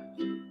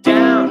 down,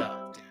 down,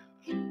 up,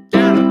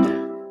 down, up,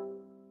 down.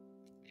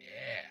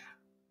 Yeah.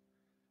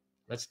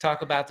 Let's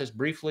talk about this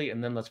briefly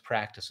and then let's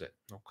practice it.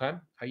 Okay.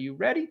 Are you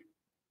ready?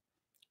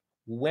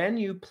 When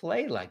you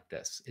play like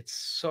this, it's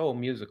so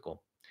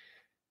musical.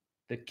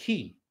 The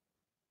key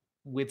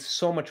with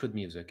so much with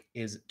music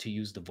is to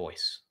use the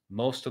voice.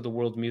 Most of the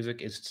world's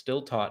music is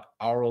still taught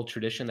oral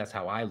tradition. That's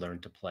how I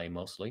learned to play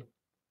mostly.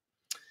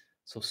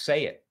 So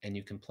say it and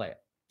you can play it.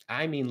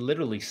 I mean,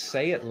 literally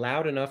say it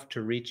loud enough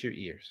to reach your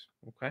ears.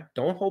 Okay.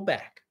 Don't hold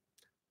back.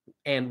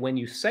 And when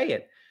you say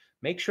it,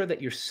 make sure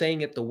that you're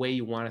saying it the way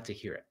you want it to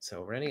hear it.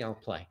 So ready? I'll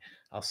play.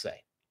 I'll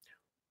say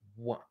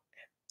 1,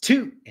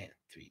 2, and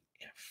 3,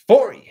 and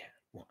 4, and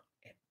 1,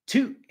 and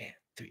 2, and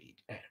 3,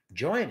 and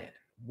join it.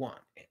 1,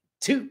 and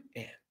 2,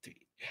 and 3,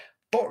 and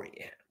 4,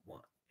 and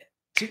 1, and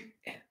 2,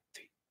 and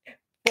 3, and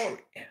 4, and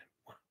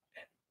 1,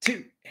 and 2,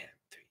 and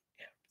 3,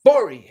 and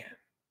 4, and.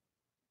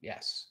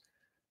 Yes.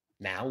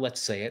 Now let's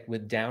say it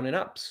with down and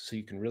ups so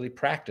you can really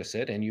practice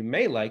it. And you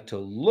may like to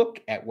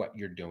look at what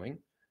you're doing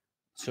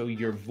so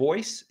your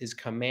voice is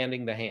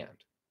commanding the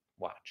hand.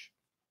 Watch.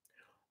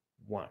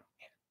 1, and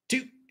 2,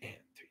 and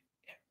 3,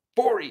 and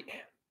 4, and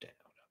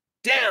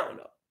down,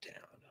 up, down,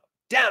 up,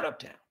 down, up,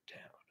 down, up,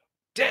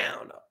 down,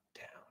 down, up,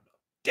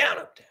 down,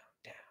 up,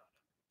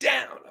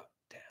 down, up,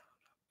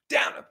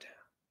 down, up, down.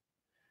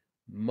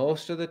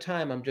 Most of the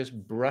time, I'm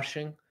just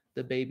brushing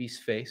the baby's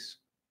face.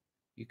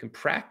 You can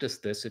practice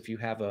this if you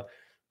have a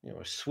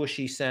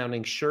swishy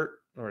sounding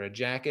shirt or a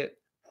jacket.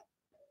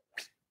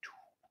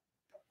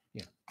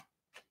 Yeah.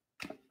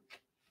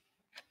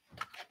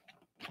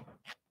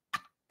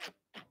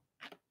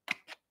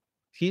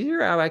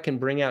 Hear how I can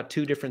bring out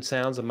 2 different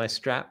sounds of my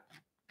strap?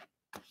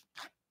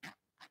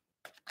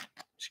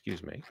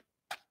 Excuse me.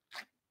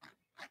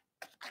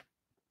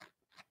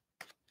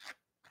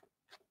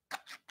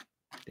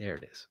 There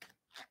it is.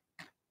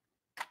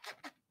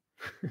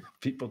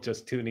 People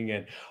just tuning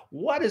in.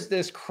 What is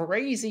this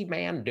crazy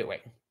man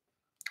doing?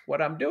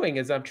 What I'm doing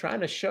is I'm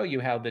trying to show you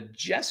how the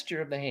gesture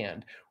of the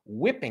hand,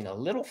 whipping a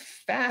little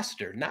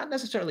faster, not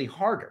necessarily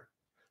harder,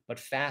 but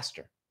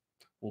faster,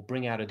 will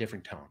bring out a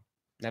different tone.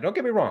 Now, don't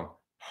get me wrong.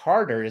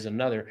 Harder is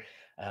another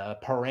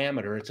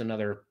parameter. It's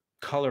another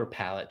color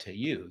palette to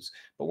use.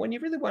 But when you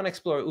really want to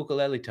explore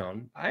ukulele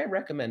tone, I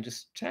recommend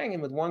just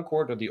hanging with one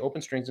chord or the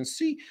open strings and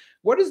see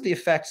what is the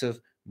effects of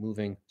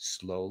moving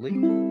slowly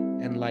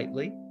and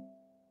lightly,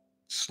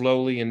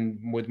 slowly and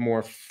with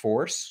more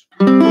force,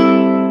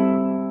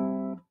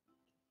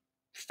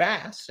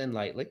 fast and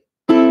lightly,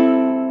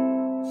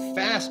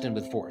 fast and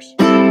with force.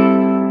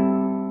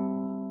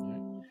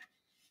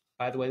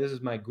 By the way, this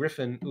is my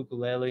Griffin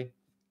ukulele,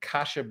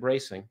 Kasha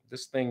bracing.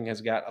 This thing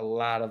has got a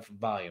lot of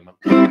volume.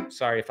 I'm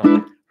sorry if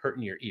I'm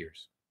hurting your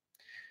ears.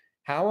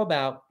 How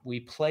about we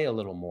play a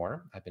little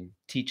more? I've been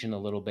teaching a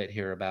little bit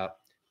here about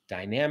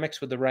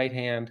dynamics with the right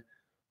hand,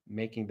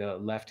 making the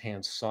left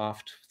hand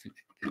soft through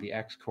the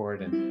X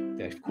chord and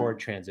the chord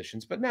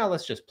transitions. But now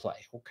let's just play,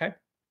 okay?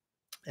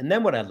 And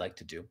then what I'd like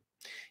to do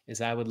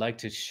is I would like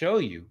to show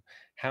you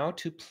how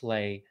to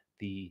play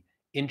the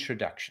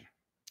introduction.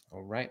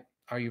 All right.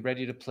 Are you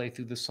ready to play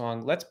through the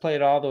song? Let's play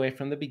it all the way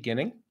from the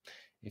beginning.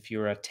 If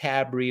you're a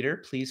tab reader,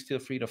 please feel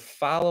free to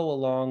follow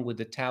along with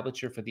the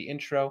tablature for the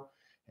intro,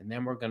 and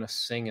then we're going to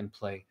sing and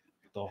play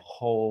the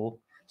whole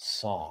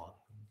song.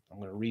 I'm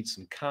going to read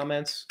some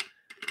comments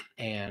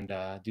and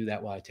do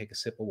that while I take a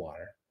sip of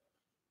water.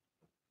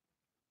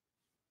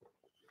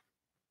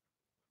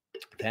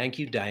 Thank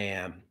you,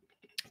 Diane.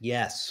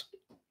 Yes.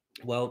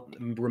 Well,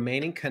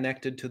 remaining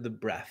connected to the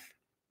breath.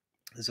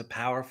 is a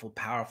powerful,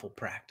 powerful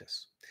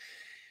practice.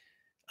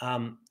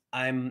 I'm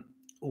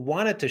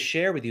wanted to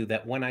share with you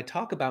that when I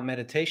talk about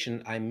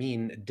meditation, I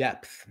mean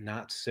depth,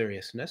 not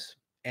seriousness,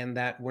 and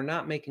that we're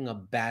not making a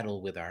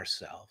battle with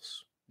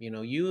ourselves.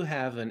 You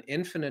have an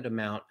infinite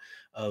amount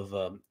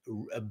of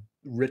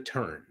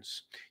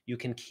returns. You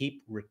can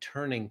keep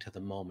returning to the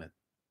moment.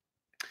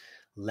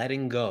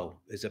 Letting go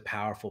is a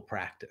powerful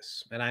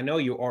practice. And I know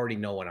you already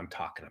know what I'm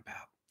talking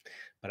about,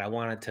 but I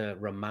wanted to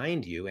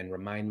remind you and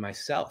remind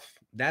myself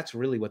that's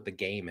really what the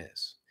game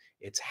is.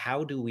 It's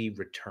how do we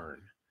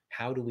return?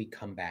 How do we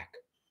come back?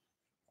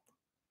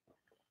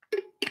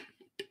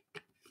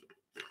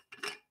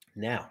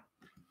 Now,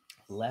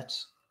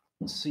 let's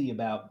see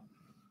about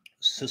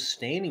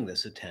sustaining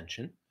this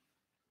attention,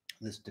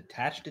 this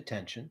detached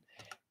attention,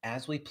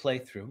 as we play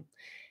through.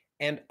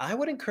 And I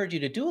would encourage you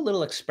to do a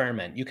little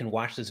experiment. You can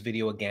watch this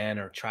video again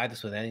or try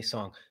this with any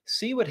song.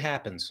 See what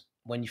happens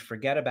when you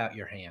forget about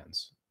your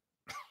hands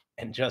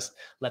and just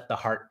let the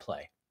heart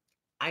play.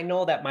 I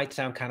know that might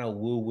sound kind of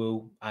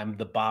woo-woo. I'm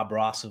the Bob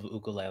Ross of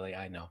ukulele,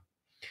 I know.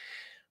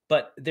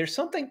 But there's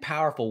something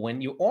powerful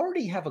when you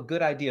already have a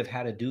good idea of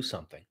how to do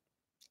something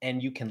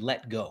and you can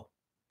let go.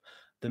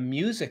 The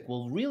music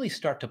will really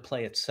start to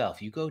play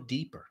itself. You go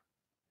deeper.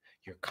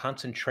 Your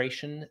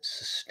concentration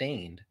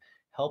sustained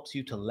helps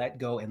you to let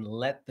go and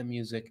let the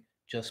music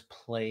just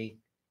play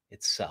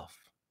itself.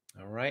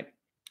 All right.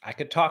 I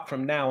could talk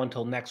from now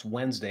until next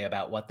Wednesday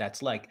about what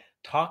that's like.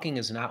 Talking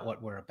is not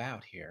what we're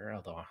about here,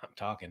 although I'm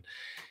talking.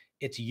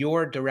 It's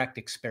your direct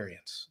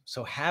experience.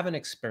 So have an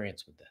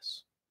experience with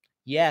this.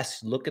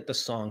 Yes, look at the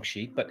song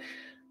sheet, but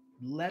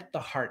let the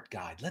heart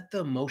guide, let the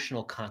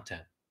emotional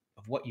content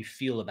of what you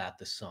feel about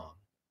the song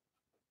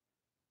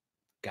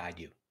guide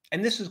you.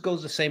 And this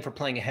goes the same for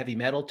playing a heavy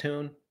metal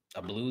tune,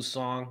 a blues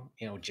song,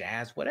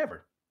 jazz,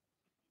 whatever.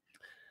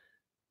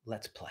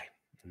 Let's play.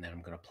 And then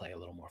I'm going to play a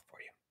little more for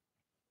you.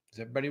 Is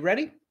everybody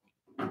ready?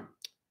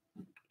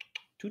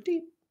 Too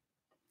deep.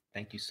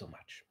 Thank you so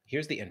much.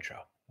 Here's the intro.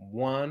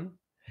 1,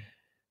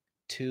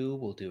 2,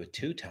 we'll do it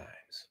 2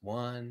 times.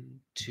 1,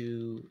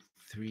 2,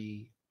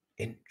 3,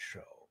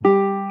 intro.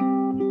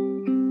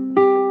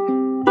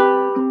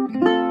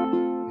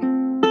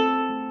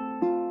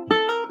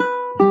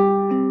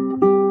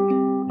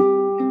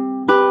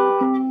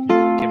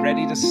 Get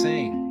ready to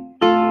sing.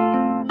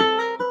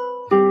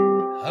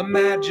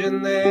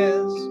 Imagine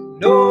there's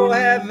no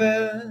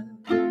heaven.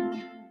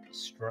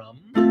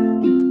 Strum.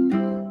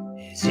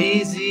 It's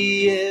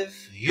easy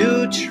if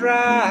you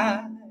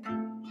try.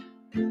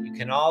 You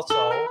can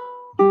also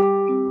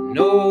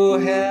no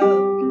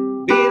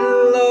hell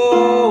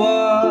below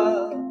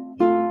us,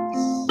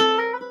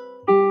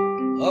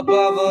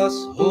 above us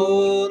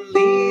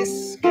only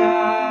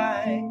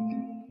sky.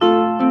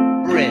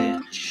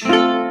 Bridge.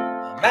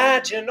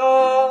 Imagine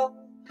all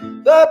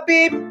the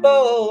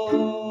people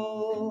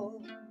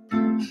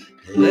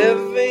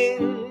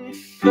living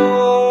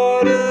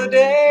for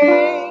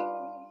today.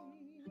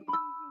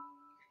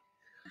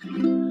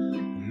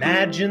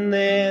 Imagine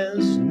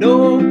there's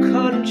no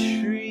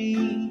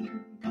countries.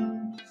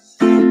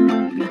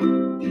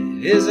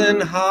 It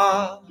isn't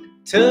hard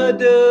to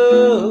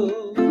do.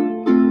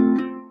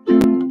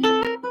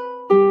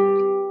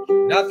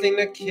 Nothing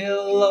to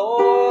kill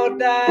or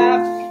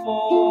die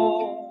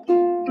for,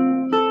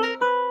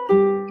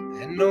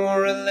 and no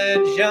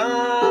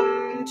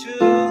religion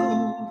too.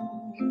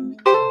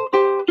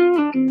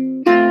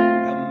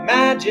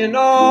 Imagine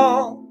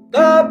all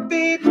the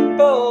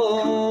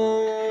people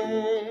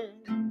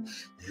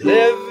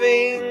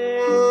living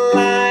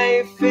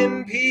life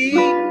in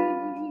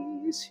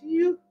peace.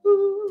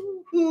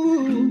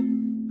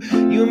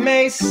 You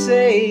may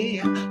say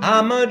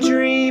I'm a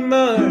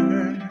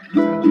dreamer,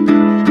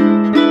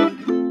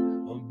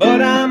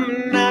 but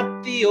I'm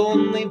not the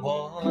only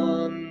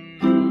one.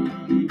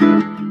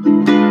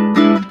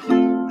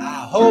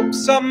 I hope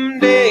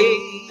someday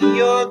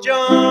you'll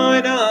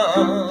join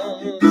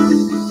us,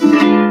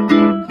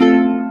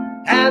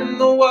 and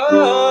the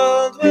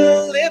world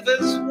will live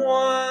as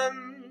one.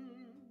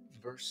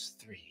 Verse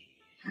 3.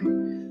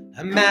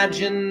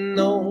 Imagine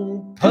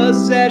no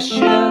possessions.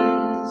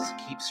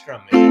 Keep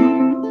strumming.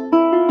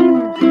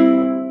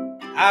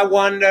 I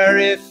wonder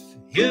if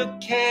you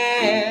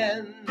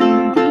can.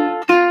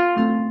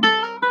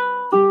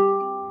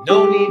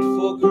 No need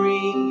for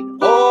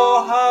greed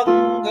or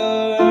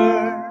hunger.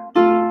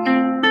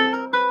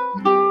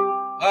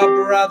 A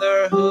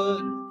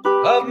brotherhood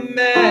of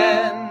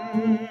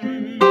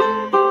men.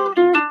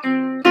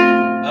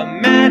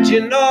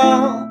 Imagine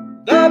all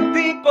the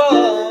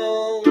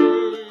people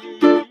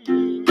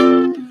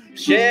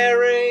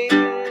sharing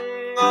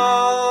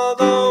all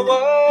the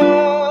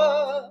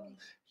world.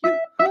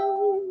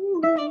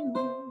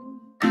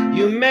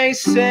 You may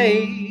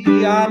say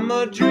I'm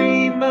a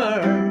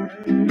dreamer,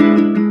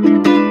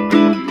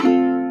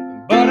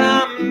 but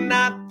I'm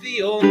not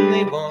the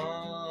only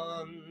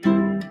one.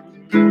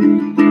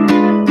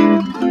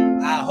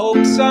 I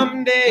hope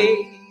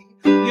someday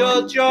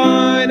you'll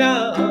join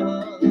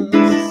us,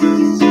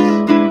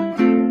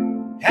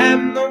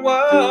 and the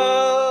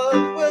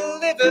world will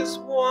live as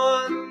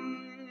one.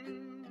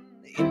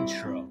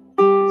 Intro,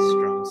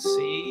 strum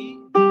C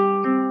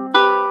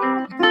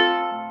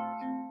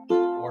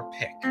or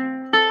pick.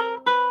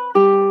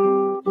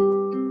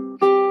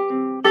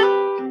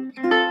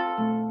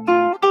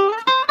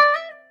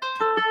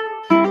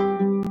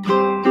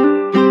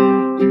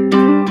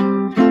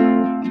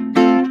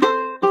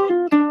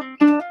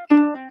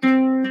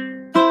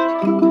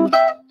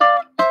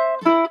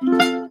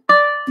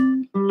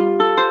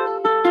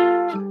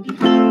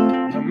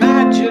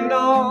 Imagine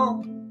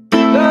all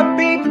the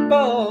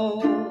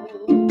people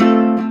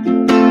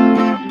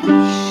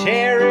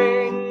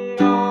sharing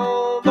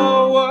all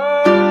the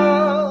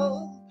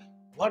world.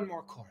 One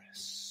more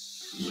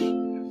chorus.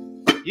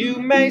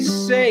 You may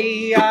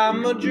say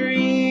I'm a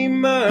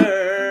dreamer,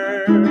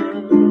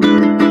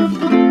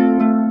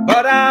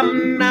 but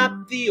I'm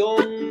not the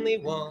only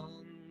one.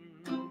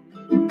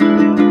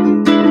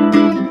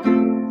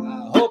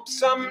 I hope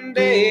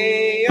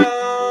someday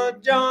you'll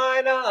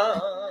join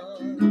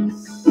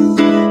us,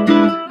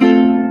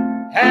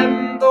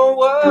 and the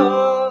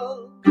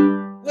world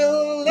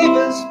will live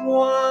as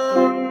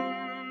one.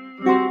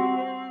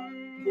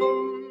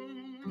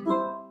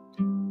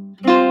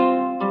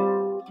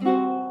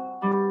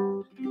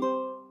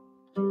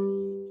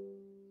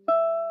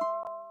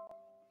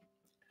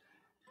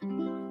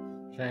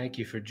 Thank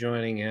you for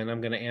joining in.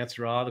 I'm going to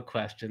answer all the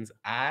questions.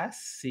 I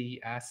see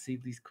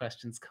these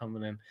questions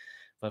coming in.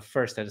 But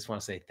first, I just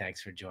want to say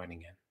thanks for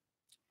joining in.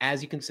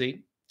 As you can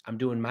see, I'm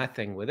doing my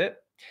thing with it.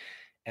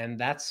 And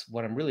that's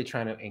what I'm really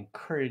trying to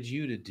encourage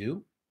you to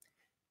do.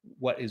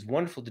 What is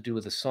wonderful to do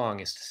with a song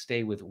is to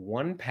stay with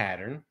one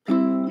pattern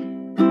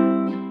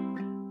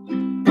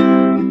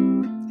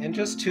and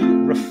just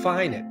to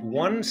refine it.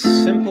 One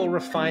simple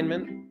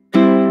refinement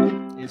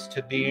is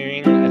to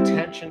bring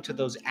attention to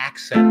those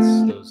accents,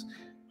 those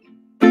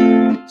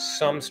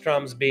some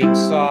strums being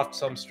soft,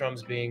 some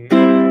strums being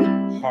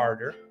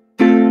harder.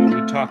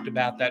 We talked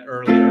about that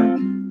earlier.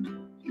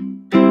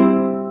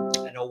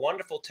 And a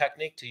wonderful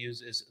technique to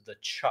use is the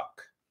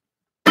chuck.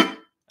 I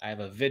have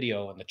a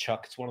video on the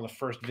chuck. It's one of the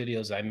first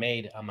videos I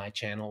made on my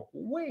channel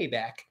way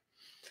back.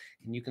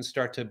 And you can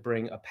start to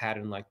bring a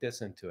pattern like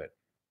this into it.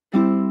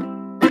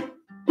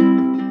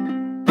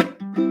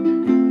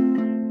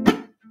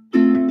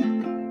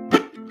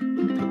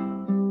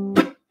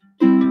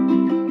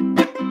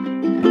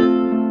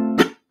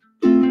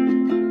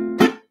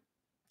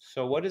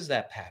 So what is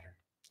that pattern?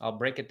 I'll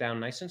break it down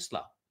nice and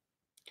slow.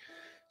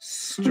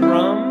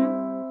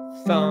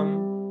 Strum,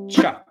 thumb,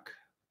 chuck.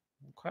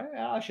 Okay,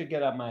 I should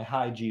get out my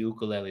high G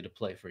ukulele to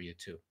play for you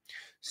too.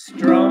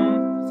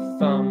 Strum,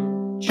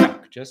 thumb,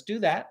 chuck. Just do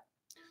that.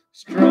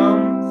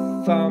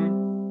 Strum,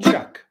 thumb,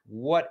 chuck.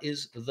 What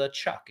is the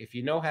chuck? If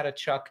you know how to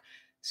chuck,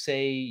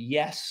 say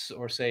yes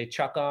or say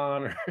chuck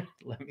on, or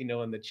let me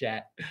know in the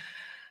chat.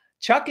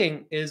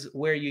 Chucking is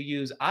where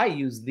I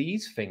use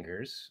these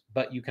fingers,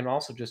 but you can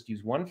also just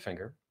use one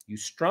finger. You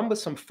strum with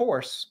some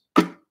force,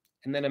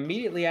 and then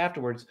immediately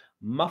afterwards,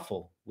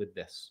 muffle with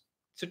this.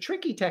 It's a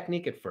tricky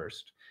technique at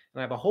first, and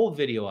I have a whole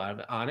video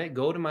on it.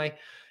 Go to my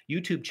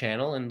YouTube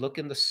channel and look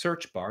in the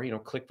search bar,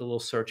 click the little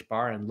search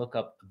bar and look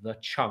up the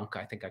chunk.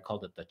 I think I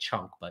called it the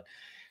chunk, but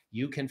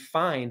you can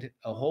find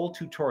a whole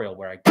tutorial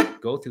where I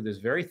go through this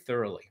very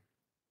thoroughly.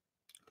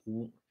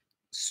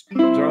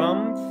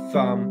 Strum,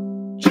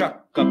 thumb,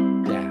 chuck up,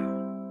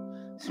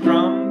 down.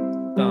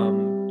 Strum,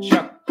 thumb,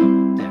 chuck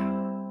up,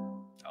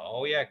 down.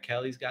 Oh yeah,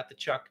 Kelly's got the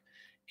chuck.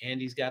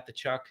 Andy's got the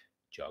chuck.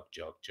 Chug,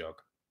 chug, chug.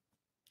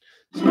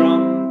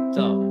 Strum,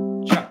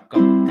 thumb, chuck up,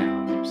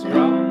 down.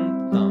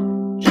 Strum,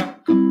 thumb, chuck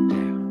up,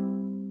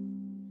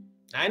 down.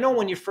 I know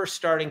when you're first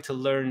starting to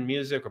learn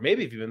music, or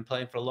maybe if you've been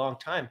playing for a long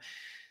time,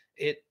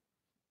 it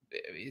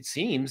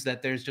seems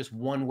that there's just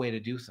one way to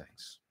do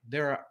things.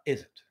 There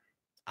isn't.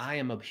 I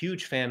am a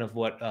huge fan of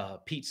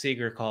what Pete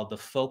Seeger called the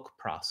folk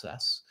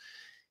process.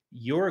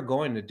 You're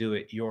going to do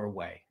it your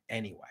way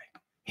anyway.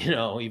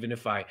 Even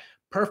if I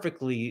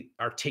perfectly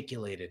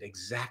articulated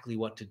exactly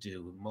what to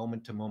do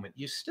moment to moment,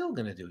 you're still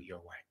going to do it your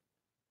way.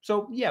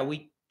 So yeah,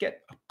 we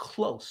get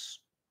close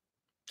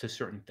to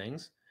certain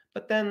things,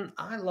 but then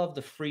I love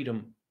the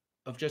freedom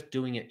of just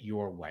doing it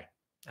your way.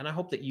 And I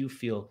hope that you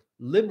feel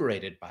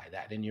liberated by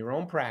that in your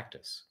own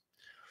practice.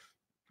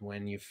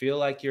 When you feel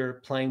like you're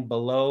playing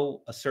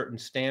below a certain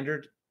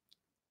standard,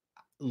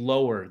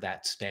 lower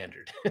that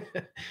standard.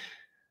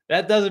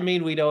 That doesn't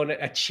mean we don't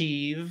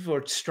achieve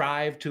or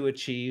strive to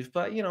achieve,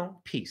 but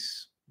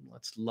peace.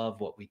 Let's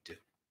love what we do.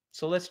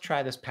 So let's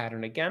try this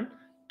pattern again.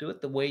 Do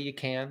it the way you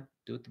can.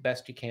 Do it the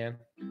best you can.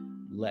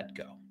 Let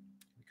go.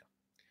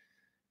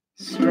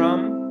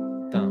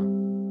 Strum,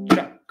 thumb,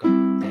 chuck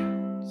up,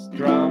 down.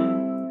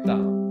 Strum,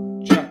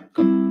 thumb, chuck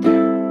up,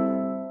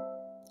 down.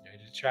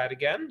 Ready to try it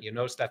again? You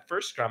notice that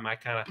first strum, I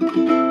kind of put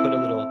a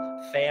little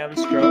fan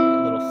stroke,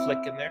 a little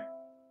flick in there.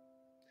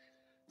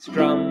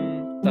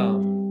 Strum,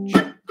 thumb,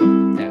 chuck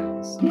up,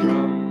 down.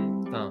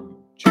 Strum, thumb,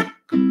 chuck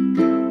up,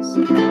 down.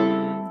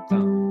 Strum,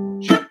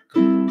 thumb, chuck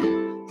up,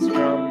 down.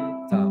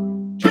 Strum,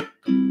 thumb, chuck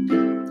up,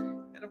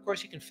 down. And of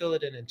course, you can fill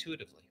it in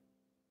intuitively.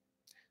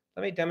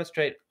 Let me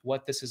demonstrate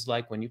what this is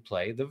like when you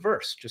play the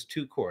verse, just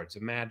 2 chords.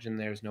 Imagine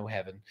there's no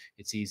heaven.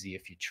 It's easy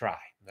if you try.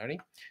 Ready?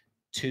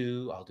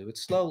 2, I'll do it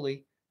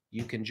slowly.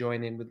 You can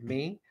join in with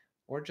me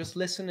or just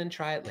listen and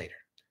try it later.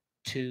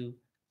 2,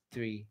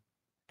 3,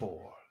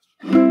 4.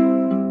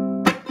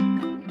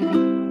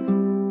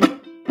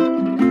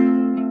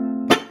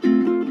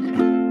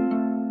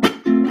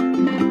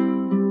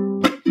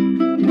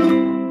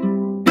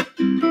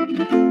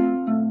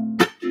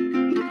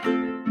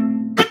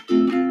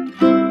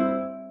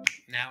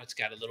 Now it's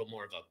got a little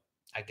more of a,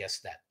 I guess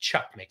that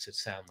chuck makes it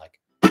sound like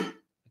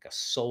a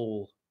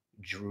soul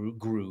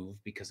groove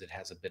because it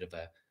has a bit of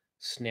a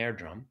snare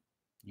drum.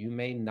 You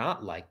may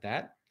not like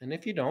that. And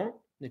if you don't,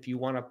 if you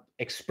want to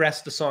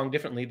express the song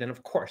differently, then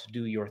of course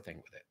do your thing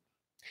with it.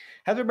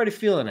 How's everybody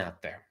feeling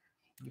out there?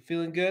 You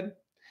feeling good?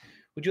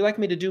 Would you like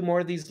me to do more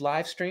of these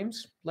live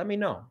streams? Let me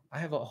know. I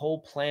have a whole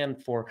plan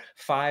for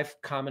 5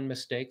 common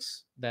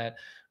mistakes that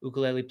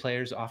ukulele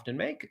players often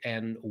make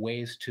and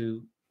ways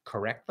to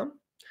correct them.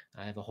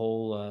 I have a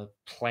whole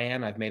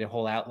plan. I've made a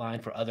whole outline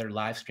for other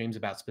live streams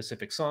about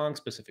specific songs,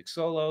 specific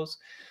solos.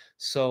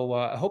 So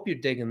I hope you're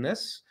digging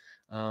this.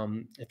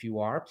 If you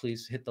are,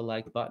 please hit the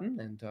like button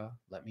and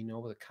let me know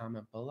with a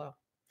comment below.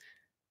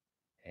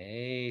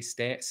 Hey,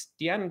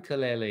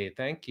 Stiankalele,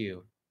 thank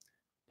you.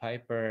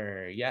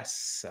 Piper,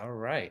 yes, all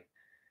right.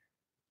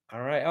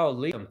 All right. Oh,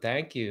 Liam,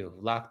 thank you.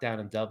 Lockdown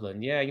in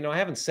Dublin. Yeah, I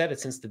haven't said it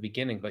since the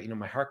beginning, but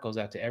my heart goes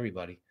out to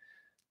everybody.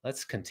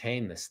 Let's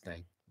contain this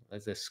thing,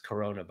 this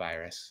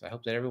coronavirus. I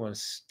hope that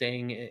everyone's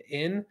staying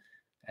in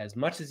as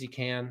much as you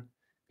can,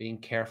 being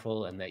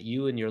careful, and that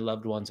you and your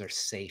loved ones are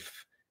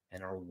safe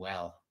and are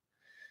well.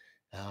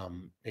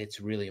 It's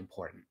really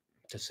important,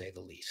 to say the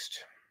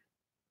least.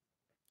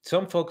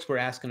 Some folks were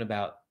asking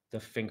about the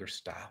finger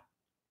style.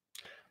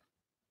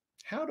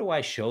 How do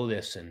I show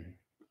this in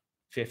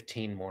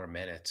 15 more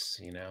minutes,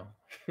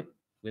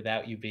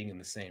 without you being in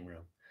the same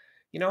room?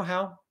 You know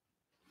how?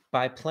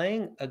 By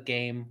playing a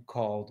game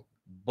called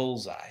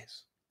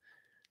Bullseyes.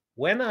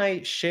 When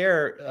I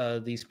share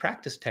these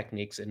practice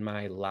techniques in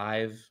my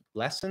live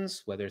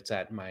lessons, whether it's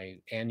at my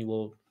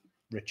annual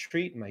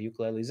retreat, my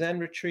ukulele Zen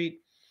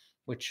retreat,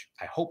 which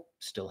I hope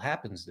still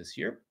happens this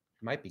year,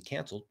 it might be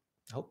canceled,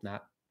 I hope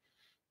not,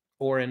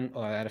 or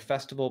at a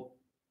festival,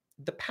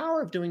 the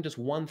power of doing just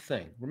one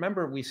thing.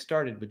 Remember, we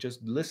started with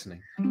just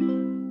listening.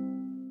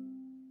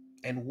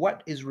 And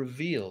what is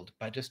revealed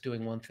by just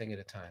doing one thing at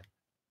a time.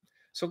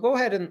 So go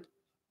ahead and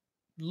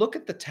look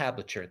at the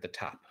tablature at the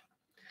top.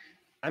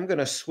 I'm going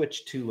to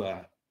switch to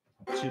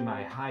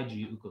my high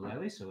G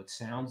ukulele so it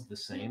sounds the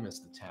same as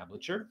the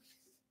tablature.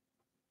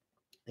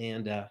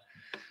 And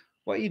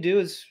what you do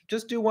is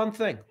just do one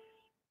thing.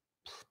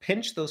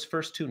 Pinch those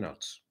first 2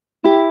 notes.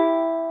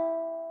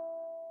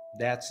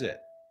 That's it.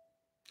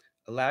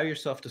 Allow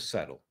yourself to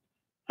settle.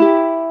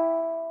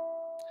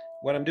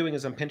 What I'm doing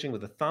is I'm pinching with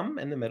the thumb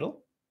in the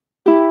middle,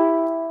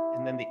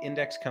 and then the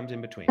index comes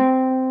in between.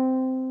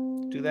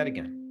 Do that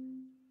again.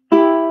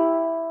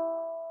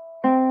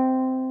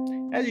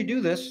 As you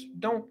do this,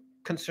 don't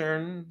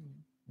concern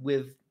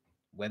with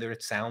whether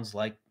it sounds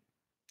like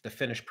the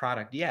finished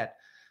product yet.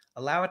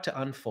 Allow it to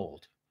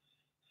unfold.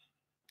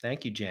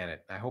 Thank you,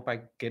 Janet. I hope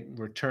I get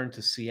returned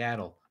to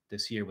Seattle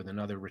this year with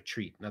another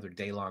retreat, another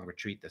day-long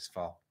retreat this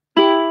fall.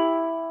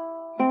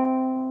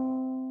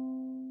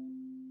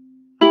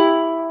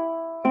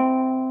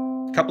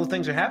 A couple of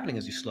things are happening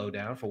as you slow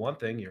down. For one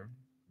thing, you're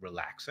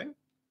relaxing.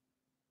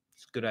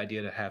 It's a good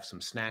idea to have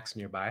some snacks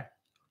nearby.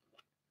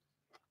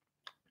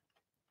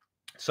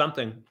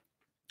 Something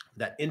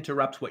that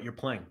interrupts what you're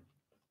playing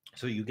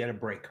so you get a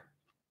break.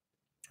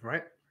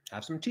 Right?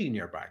 Have some tea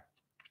nearby.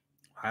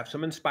 Have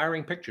some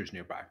inspiring pictures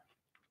nearby.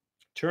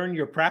 Turn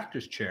your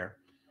practice chair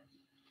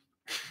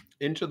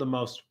into the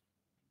most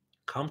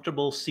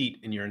comfortable seat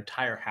in your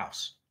entire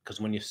house,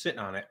 because when you sit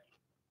on it,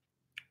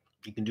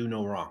 you can do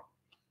no wrong.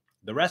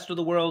 The rest of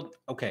the world,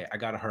 okay, I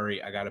got to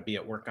hurry. I got to be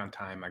at work on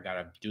time. I got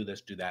to do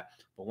this, do that.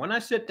 But when I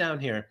sit down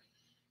here,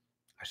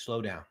 I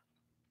slow down.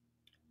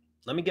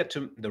 Let me get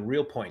to the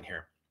real point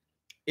here.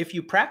 If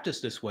you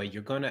practice this way,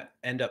 you're going to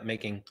end up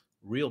making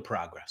real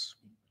progress,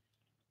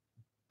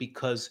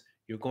 because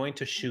you're going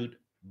to shoot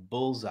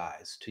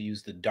bullseyes, to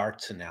use the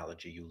darts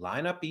analogy. You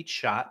line up each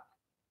shot,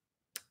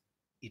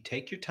 you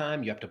take your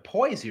time, you have to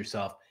poise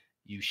yourself,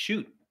 you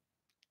shoot,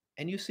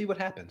 and you see what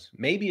happens.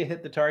 Maybe you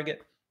hit the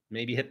target,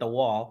 maybe you hit the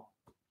wall,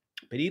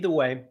 but either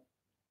way,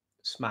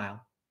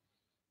 smile.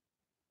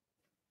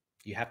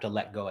 You have to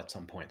let go at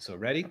some point. So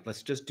ready?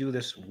 Let's just do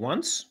this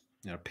once.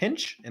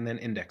 Pinch and then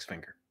index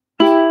finger.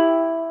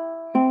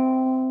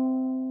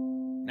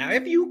 Now,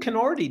 if you can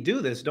already do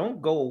this,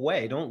 don't go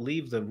away. Don't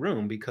leave the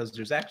room, because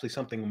there's actually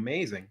something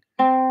amazing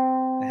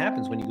that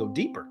happens when you go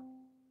deeper.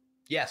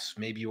 Yes,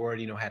 maybe you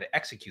already know how to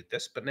execute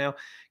this, but now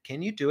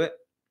can you do it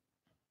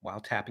while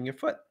tapping your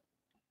foot?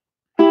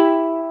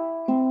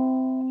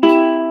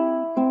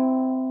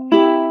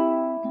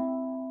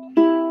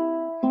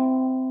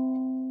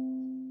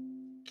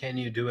 Can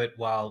you do it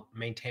while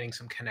maintaining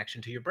some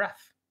connection to your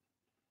breath?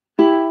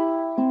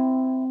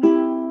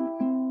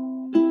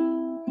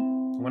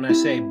 When I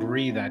say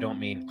breathe, I don't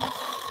mean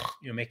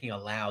making a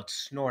loud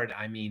snort.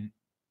 I mean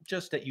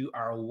just that you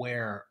are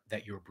aware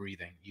that you're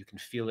breathing. You can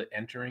feel it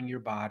entering your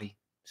body,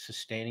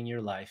 sustaining your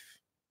life,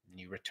 and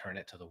you return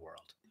it to the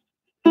world.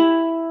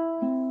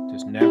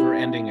 There's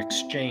never-ending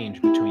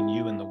exchange between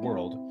you and the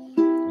world.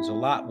 There's a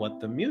lot what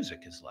the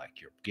music is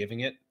like. You're giving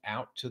it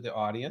out to the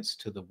audience,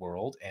 to the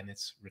world, and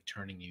it's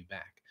returning you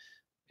back.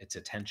 It's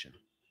attention.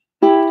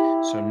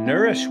 So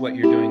nourish what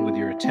you're doing with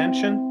your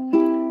attention.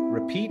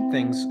 Repeat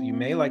things. You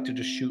may like to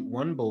just shoot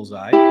one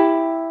bullseye.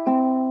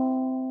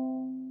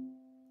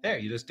 There,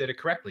 you just did it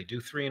correctly. Do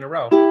 3 in a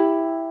row.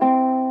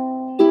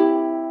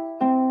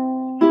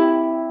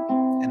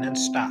 And then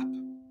stop.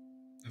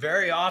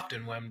 Very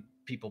often when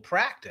people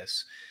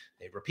practice,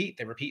 they repeat,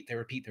 and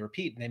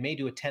they may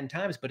do it 10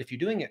 times, but if you're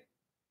doing it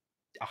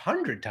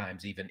 100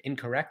 times even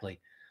incorrectly,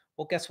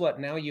 well, guess what?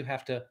 Now you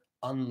have to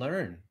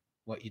unlearn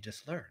what you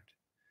just learned.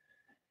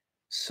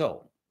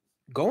 So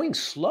going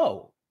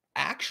slow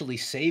actually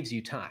saves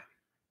you time.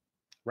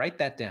 Write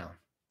that down.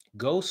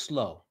 Go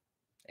slow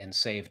and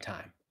save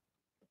time.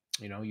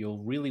 You'll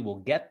really will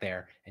get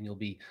there, and you'll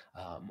be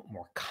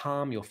more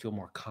calm. You'll feel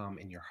more calm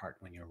in your heart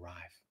when you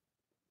arrive.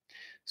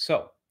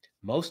 So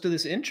most of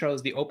this intro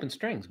is the open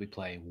strings. We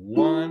play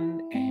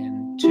 1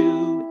 and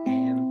 2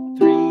 and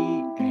 3,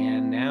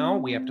 and now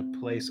we have to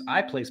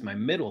I place my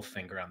middle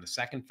finger on the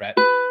 2nd fret,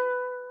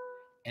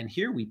 and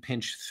here we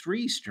pinch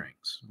 3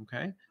 strings,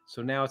 okay?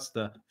 So now it's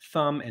the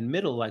thumb and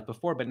middle like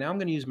before, but now I'm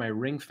gonna use my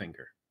ring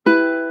finger.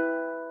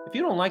 If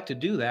you don't like to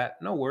do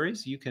that, no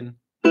worries. You can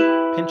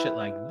pinch it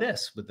like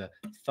this with the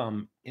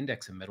thumb,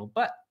 index, and middle,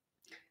 but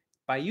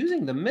by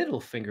using the middle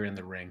finger in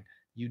the ring,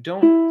 you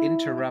don't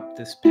interrupt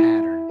this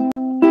pattern.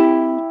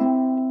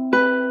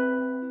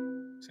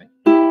 See?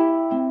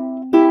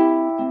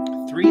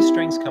 3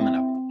 strings coming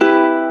up.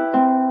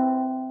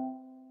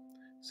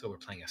 So we're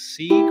playing a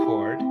C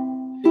chord.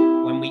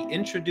 When we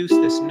introduce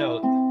this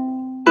note,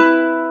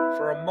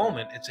 for a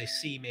moment, it's a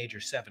C major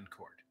 7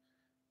 chord.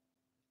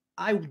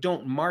 I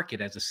don't mark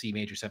it as a C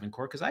major 7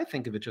 chord because I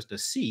think of it just a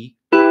C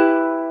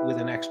with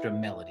an extra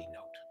melody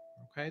note.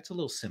 Okay, it's a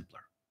little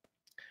simpler.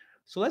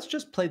 So let's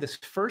just play this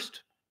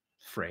first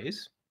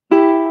phrase.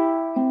 Excuse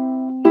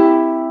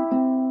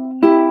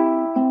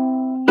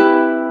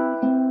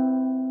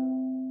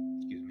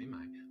me,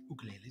 my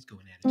ukulele's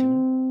going out of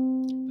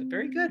tune. But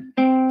very good.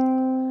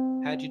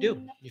 How'd you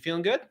do? You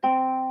feeling good?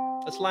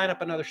 Let's line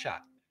up another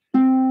shot.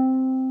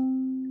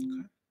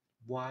 Okay.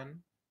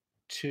 1,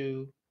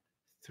 2,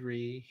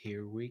 3.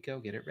 Here we go.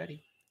 Get it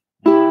ready.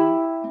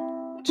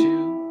 1,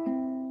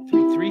 2,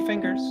 3. 3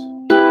 fingers.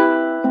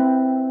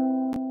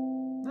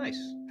 Nice.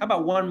 How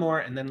about one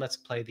more, and then let's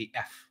play the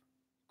F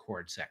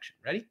chord section.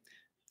 Ready?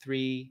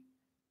 3,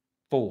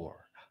 4.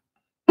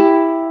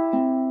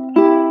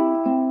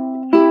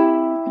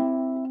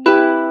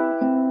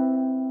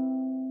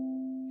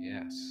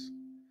 Yes.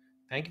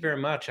 Thank you very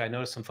much. I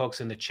noticed some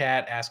folks in the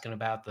chat asking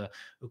about the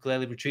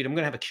ukulele retreat. I'm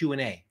going to have a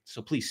Q&A,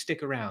 so please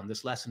stick around.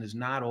 This lesson is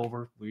not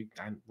over. We're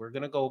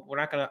going to go.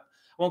 I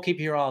won't keep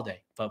you here all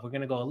day, but we're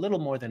going to go a little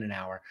more than an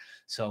hour.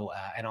 So,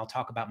 and I'll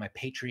talk about my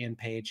Patreon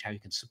page, how you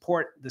can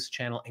support this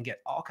channel and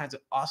get all kinds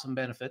of awesome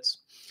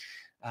benefits.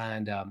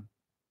 And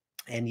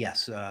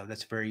yes,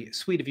 that's very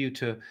sweet of you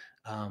to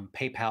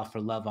PayPal for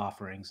love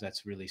offerings.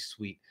 That's really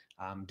sweet.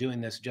 I'm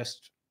doing this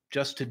just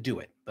to do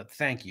it, but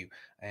thank you.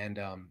 And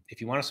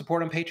if you want to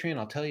support on Patreon,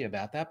 I'll tell you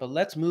about that. But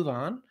let's move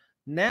on.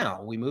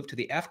 Now we move to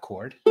the F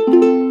chord.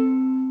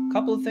 A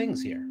couple of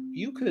things here.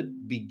 You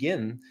could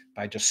begin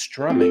by just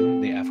strumming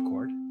the F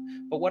chord,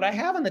 but what I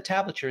have on the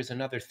tablature is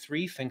another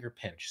 3-finger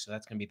pinch. So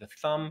that's going to be the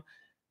thumb,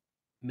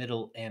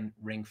 middle, and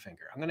ring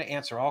finger. I'm going to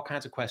answer all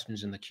kinds of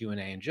questions in the Q&A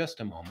in just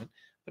a moment,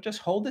 but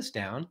just hold this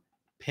down,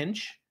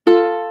 pinch.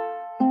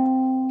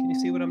 Can you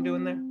see what I'm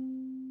doing there?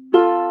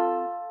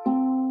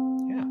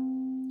 Yeah.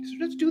 So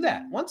just do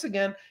that. Once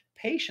again,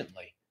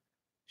 patiently.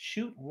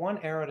 Shoot one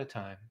arrow at a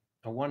time,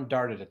 or one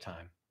dart at a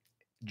time.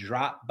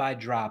 Drop by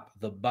drop,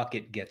 the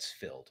bucket gets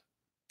filled.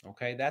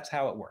 Okay, that's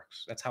how it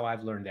works. That's how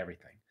I've learned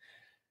everything.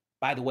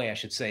 By the way, I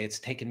should say it's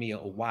taken me a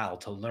while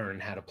to learn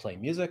how to play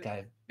music.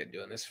 I've been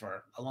doing this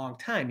for a long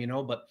time,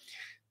 but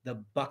the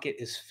bucket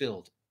is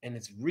filled, and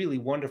it's really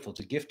wonderful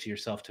to gift to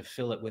yourself to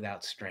fill it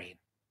without strain,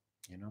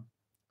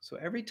 So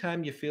every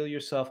time you feel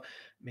yourself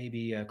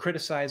maybe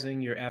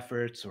criticizing your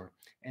efforts or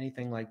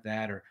anything like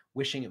that, or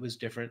wishing it was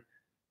different,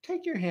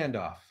 take your hand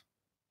off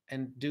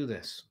and do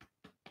this,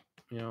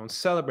 and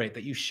celebrate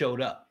that you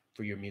showed up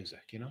for your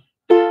music,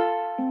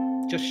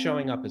 Just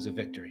showing up is a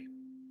victory.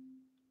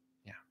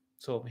 Yeah.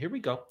 So here we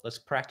go. Let's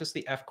practice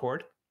the F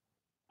chord.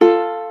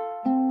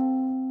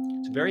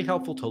 It's very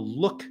helpful to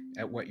look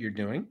at what you're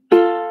doing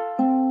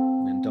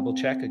and double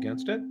check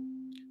against it.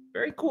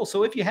 Very cool.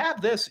 So if you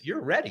have this,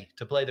 you're ready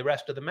to play the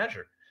rest of the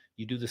measure.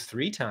 You do this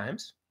 3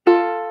 times.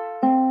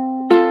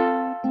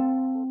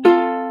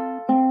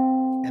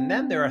 And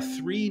then there are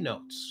 3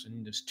 notes,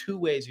 and there's 2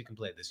 ways you can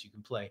play this. You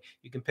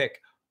can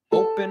pick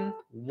open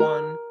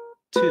 1,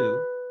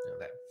 2,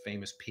 that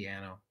famous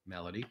piano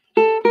melody.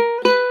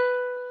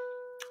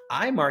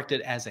 I marked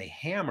it as a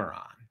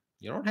hammer-on.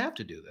 You don't have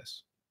to do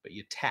this, but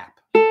you tap.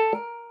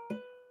 You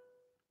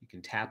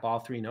can tap all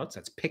 3 notes.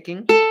 That's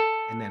picking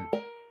and then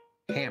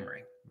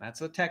hammering.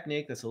 That's a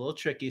technique that's a little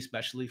tricky,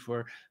 especially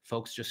for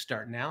folks just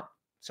starting out.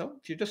 So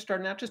if you're just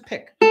starting out, just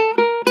pick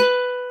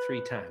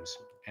 3 times.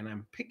 And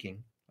I'm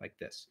picking like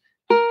this.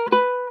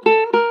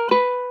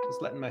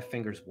 Just letting my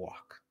fingers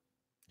walk.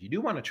 If you do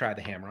want to try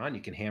the hammer on,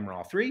 you can hammer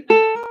all 3, or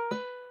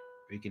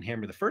you can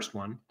hammer the first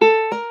one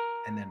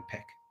and then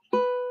pick.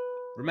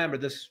 Remember,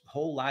 this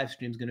whole live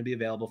stream is going to be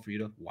available for you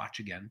to watch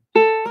again.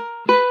 All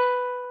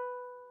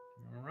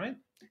right.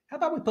 How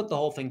about we put the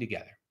whole thing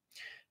together?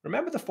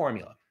 Remember the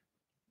formula.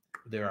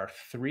 There are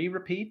 3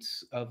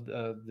 repeats of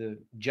the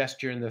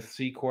gesture in the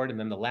C chord, and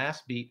then the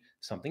last beat,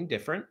 something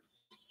different.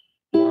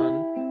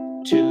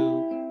 1,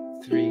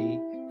 2, 3,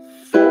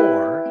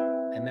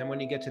 4. And then when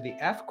you get to the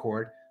F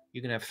chord,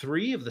 you can have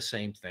 3 of the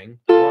same thing.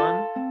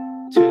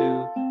 1,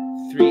 2,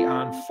 3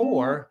 on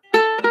 4.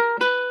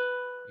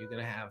 You're going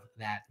to have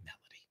that melody.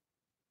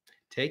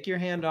 Take your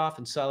hand off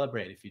and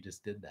celebrate if you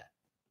just did that.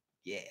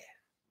 Yeah.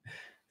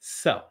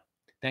 So,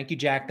 thank you,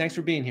 Jack. Thanks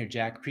for being here,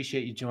 Jack.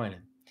 Appreciate you joining.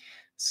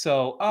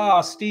 So,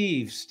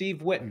 Steve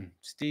Whitten.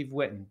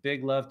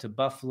 Big love to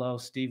Buffalo.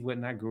 Steve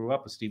Whitten. I grew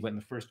up with Steve Whitten.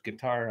 The first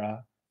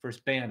guitar,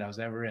 first band I was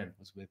ever in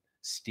was with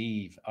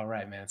Steve. All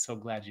right, man. So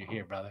glad you're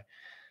here, brother.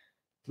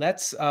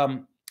 Let's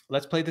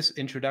play this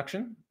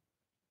introduction.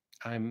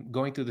 I'm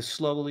going through this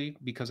slowly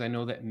because I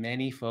know that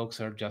many folks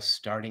are just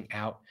starting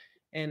out,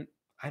 and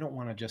I don't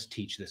want to just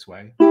teach this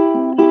way.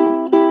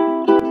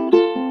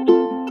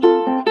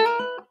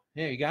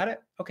 Yeah, you got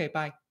it? Okay,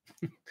 bye.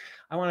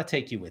 I want to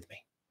take you with me.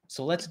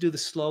 So let's do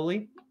this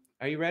slowly.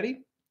 Are you ready?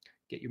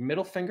 Get your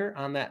middle finger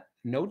on that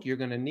note you're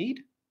going to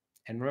need.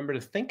 And remember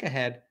to think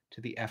ahead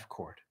to the F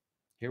chord.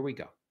 Here we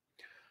go.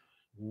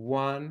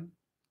 1,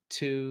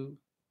 2,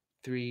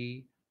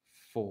 3,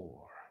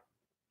 4.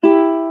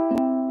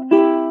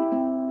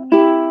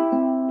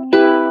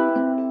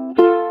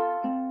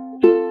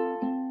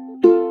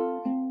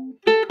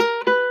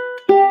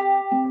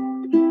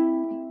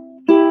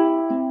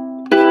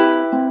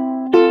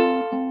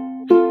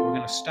 We're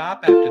going to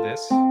stop after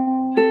this.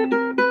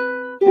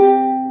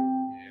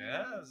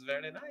 Yeah, that's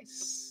very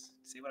nice.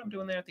 See what I'm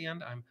doing there at the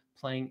end? I'm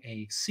playing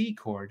a C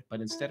chord, but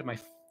instead of my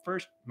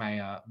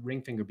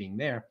ring finger being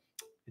there,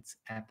 it's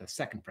at the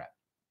 2nd fret.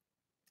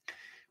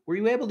 Were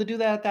you able to do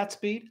that at that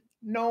speed?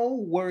 No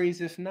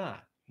worries if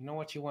not. You know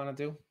what you want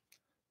to do?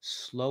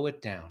 Slow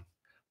it down.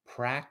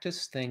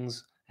 Practice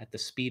things at the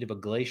speed of a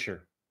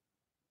glacier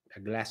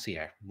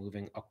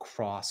moving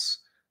across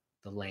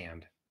the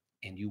land,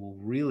 and you will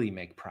really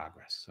make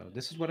progress. So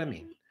this is what I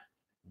mean.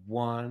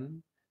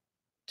 1,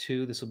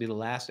 2, this will be the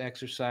last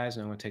exercise,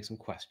 and I'm going to take some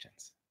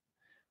questions.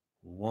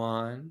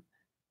 1,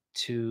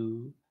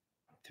 2,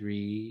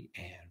 3,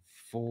 and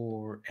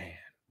 4, and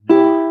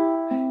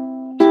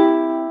 1,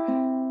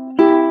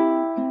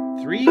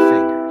 2, 3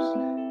 fingers.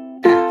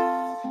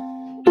 F.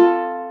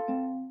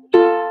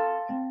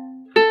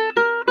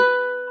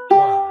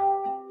 1.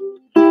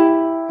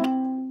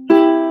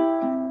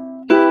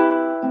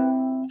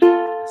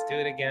 Let's do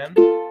it again.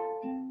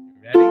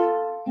 Ready?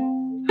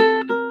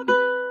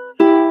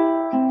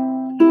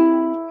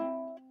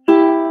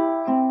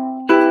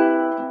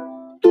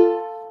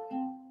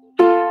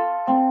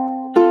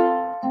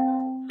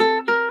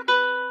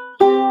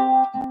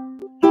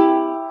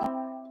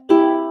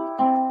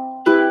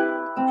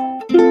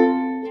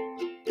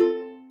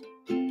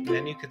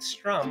 Then you could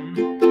strum.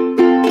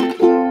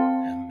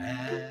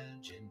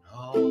 Imagine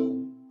all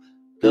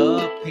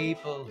the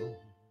people.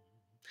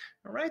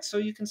 All right, so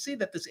you can see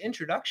that this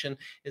introduction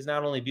is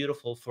not only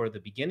beautiful for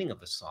the beginning of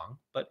the song,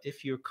 but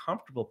if you're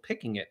comfortable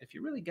picking it, if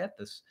you really get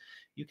this,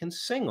 you can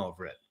sing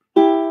over it.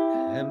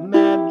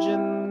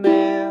 Imagine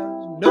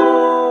there's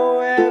no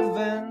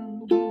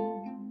heaven.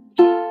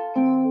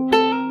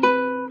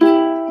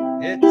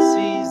 It's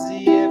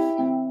easy if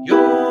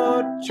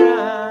you're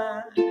trying.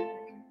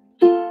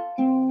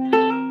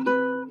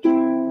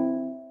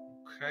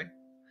 Okay.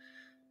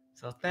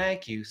 So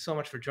thank you so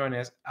much for joining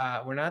us.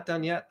 We're not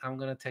done yet. I'm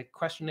going to take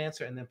question and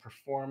answer and then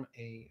perform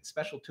a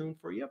special tune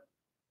for you.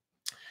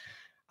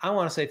 I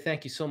want to say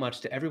thank you so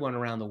much to everyone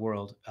around the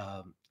world.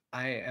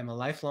 I am a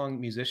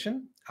lifelong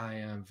musician. I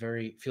am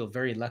feel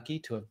very lucky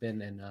to have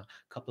been in a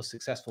couple of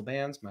successful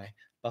bands. My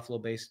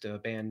Buffalo-based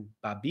band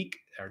Babik,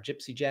 our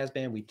gypsy jazz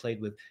band, we played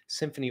with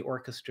symphony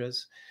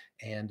orchestras.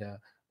 And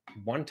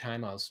one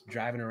time I was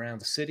driving around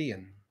the city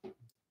and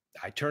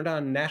I turned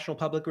on National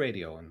Public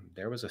Radio and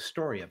there was a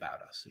story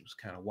about us. It was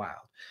kind of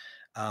wild.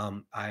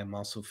 I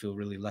also feel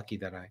really lucky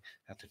that I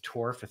got to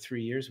tour for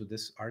 3 years with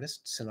this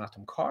artist,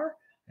 Sinatam Kaur,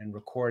 and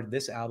record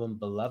this album,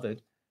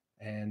 Beloved.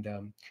 And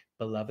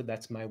Beloved,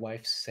 that's my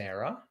wife,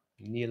 Sarah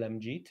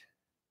Neelamjeet.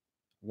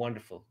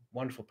 Wonderful,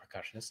 wonderful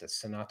percussionist.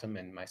 That's Sinatam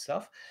and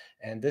myself.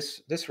 And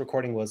this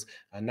recording was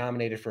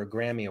nominated for a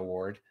Grammy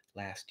Award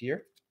last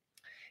year.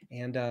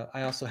 And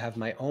I also have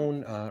my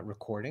own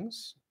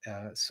recordings.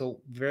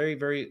 So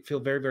feel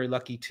very, very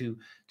lucky to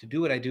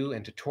do what I do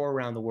and to tour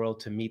around the world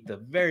to meet the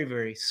very,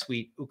 very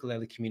sweet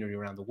ukulele community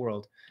around the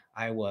world.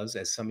 I was,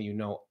 as some of you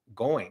know,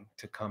 going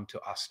to come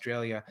to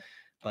Australia,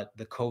 but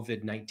the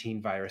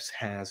COVID-19 virus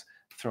has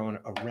thrown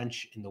a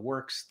wrench in the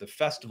works. The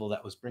festival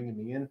that was bringing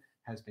me in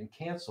has been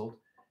canceled.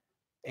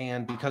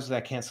 And because of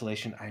that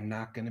cancellation, I'm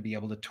not going to be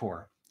able to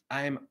tour.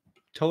 I'm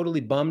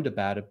totally bummed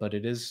about it, but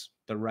it is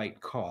the right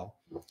call.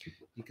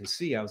 You can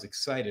see I was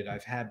excited.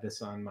 I've had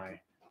this on my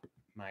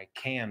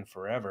can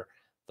forever.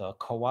 The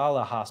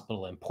Koala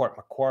Hospital in Port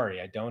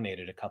Macquarie, I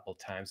donated a couple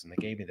times and they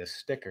gave me this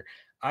sticker.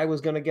 I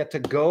was going to get to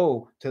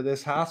go to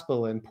this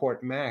hospital in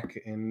Port Mac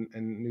in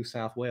New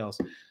South Wales.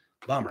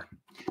 Bummer.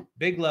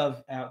 Big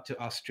love out to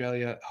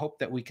Australia. Hope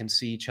that we can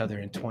see each other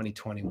in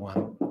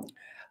 2021.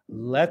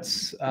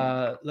 Let's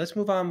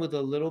move on with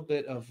a little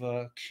bit of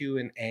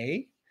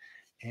Q&A.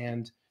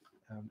 And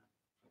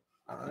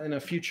in a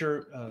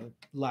future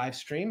live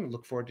stream,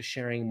 look forward to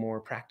sharing more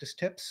practice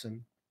tips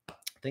and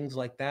things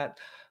like that.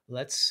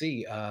 Let's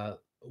see.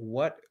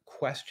 What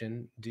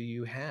question do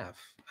you have?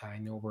 I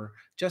know we're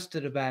just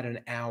at about an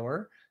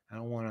hour. I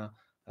don't want to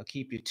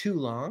keep you too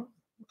long.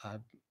 I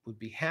would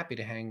be happy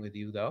to hang with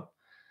you, though.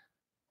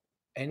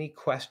 Any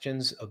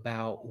questions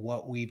about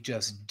what we've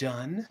just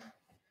done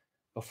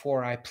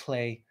before I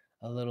play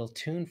a little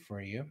tune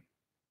for you?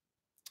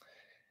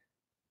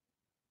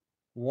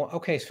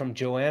 Okay, so from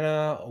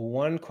Joanna,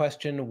 one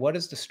question: what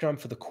is the strum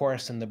for the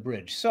chorus and the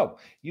bridge? So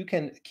you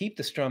can keep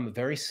the strum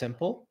very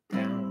simple.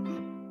 Down,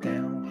 up,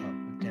 down,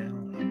 up,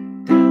 down,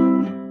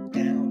 up,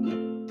 down,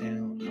 up, down, up,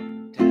 down,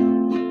 up,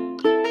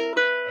 down,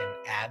 and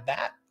add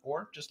that,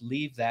 or just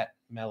leave that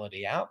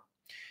melody out.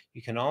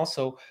 You can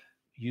also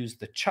use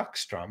the chuck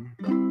strum.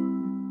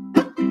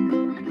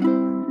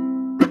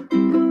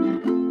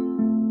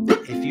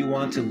 If you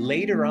want to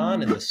later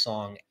on in the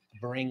song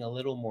bring a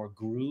little more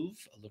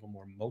groove, a little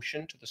more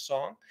motion to the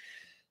song,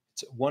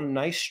 one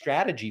nice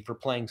strategy for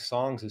playing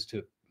songs is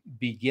to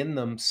begin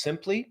them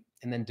simply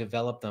and then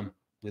develop them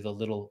with a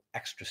little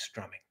extra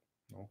strumming.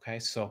 Okay,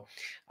 so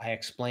I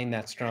explain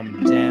that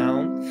strum: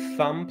 down,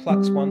 thumb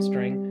plucks one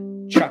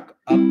string, chuck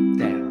up,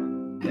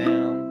 down,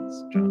 down,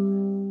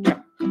 strum, chuck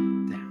up,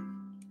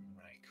 down.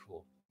 All right,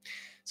 cool.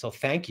 So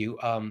thank you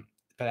for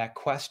that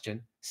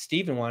question.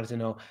 Stephen wanted to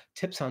know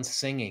tips on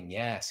singing.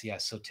 Yes.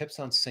 So tips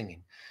on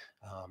singing.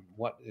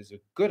 What is a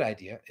good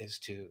idea is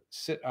to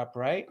sit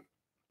upright,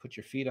 put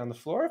your feet on the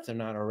floor if they're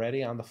not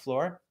already on the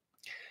floor,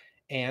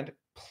 and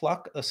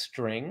pluck a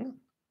string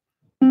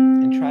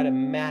and try to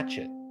match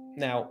it.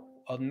 Now,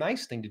 a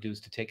nice thing to do is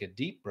to take a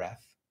deep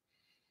breath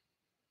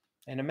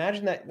and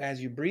imagine that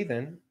as you breathe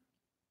in,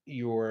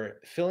 you're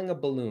filling a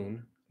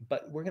balloon,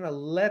 but we're going to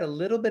let a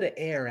little bit of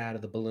air out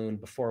of the balloon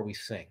before we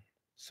sing.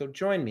 So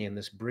join me in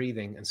this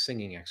breathing and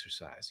singing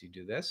exercise. You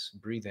do this: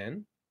 breathe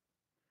in.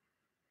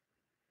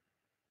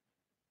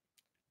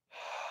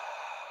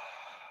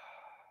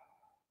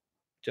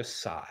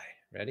 Just sigh.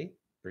 Ready?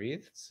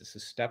 Breathe. This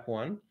is step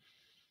one.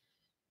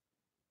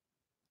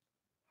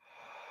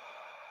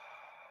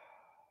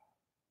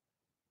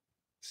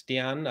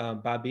 Stian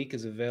Babik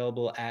is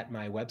available at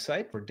my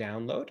website for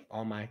download.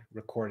 All my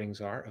recordings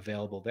are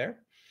available there.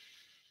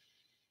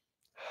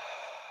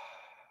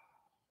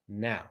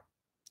 Now,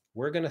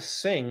 we're going to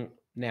sing.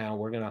 Now,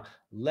 we're going to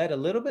let a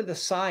little bit of the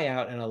sigh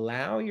out and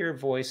allow your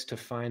voice to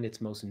find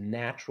its most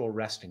natural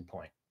resting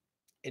point.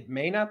 It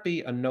may not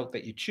be a note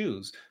that you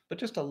choose, but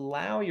just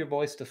allow your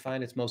voice to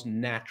find its most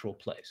natural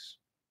place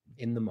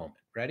in the moment.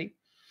 Ready?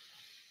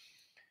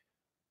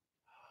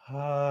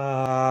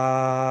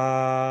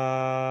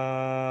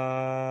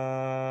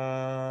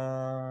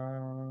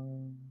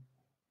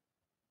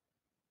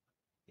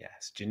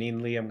 Yes, Janine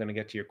Lee, I'm going to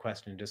get to your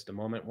question in just a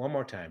moment. One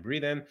more time.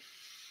 Breathe in.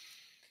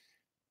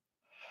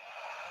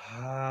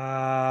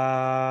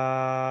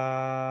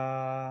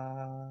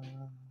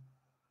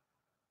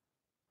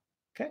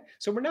 Okay,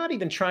 so we're not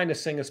even trying to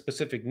sing a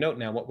specific note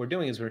now. What we're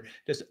doing is we're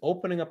just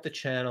opening up the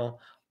channel,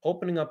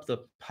 opening up the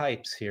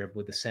pipes here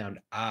with the sound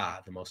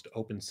ah, the most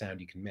open sound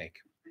you can make.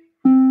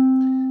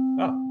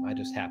 Oh, I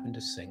just happened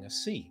to sing a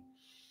C.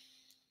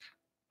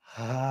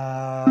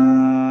 Ah.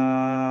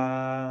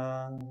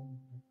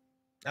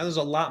 Now, there's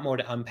a lot more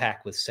to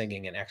unpack with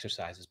singing and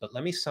exercises, but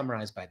let me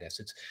summarize by this.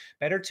 It's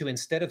better to,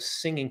 instead of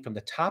singing from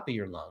the top of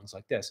your lungs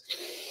like this,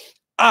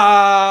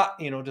 ah,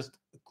 just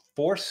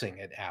forcing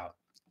it out,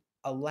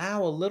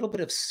 allow a little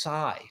bit of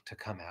sigh to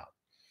come out.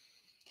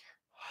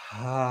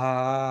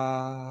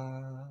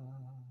 Ah,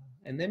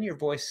 and then your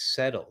voice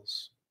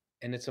settles,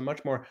 and it's a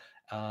much more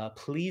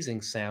pleasing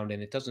sound,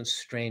 and it doesn't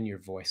strain your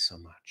voice so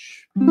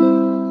much.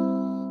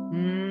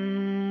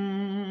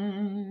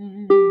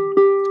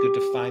 It's good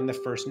to find the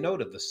first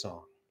note of the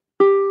song.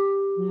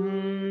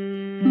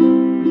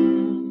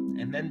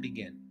 And then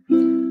begin.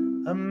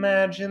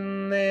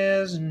 Imagine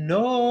there's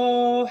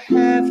no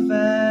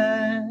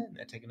heaven.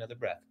 Now take another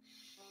breath.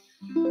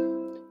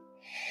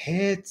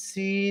 It's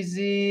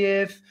easy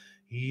if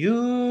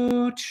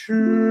you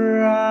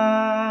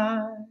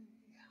try.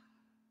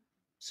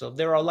 So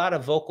there are a lot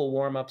of vocal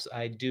warm-ups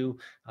I do.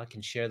 I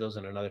can share those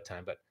in another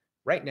time. But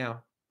right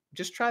now,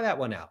 just try that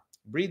one out.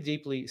 Breathe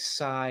deeply,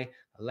 sigh,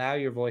 allow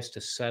your voice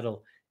to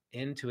settle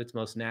into its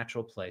most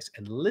natural place,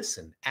 and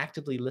listen,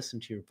 actively listen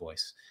to your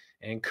voice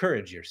and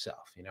encourage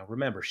yourself.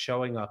 Remember,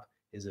 showing up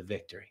is a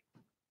victory.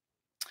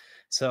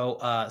 So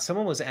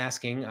someone was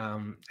asking,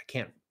 I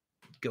can't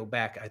go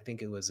back. I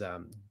think it was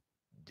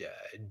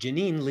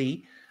Janine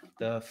Lee,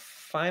 the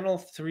final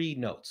 3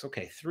 notes.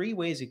 Okay, 3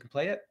 ways you can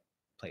play it.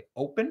 Play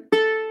open,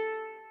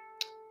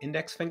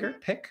 index finger,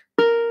 pick,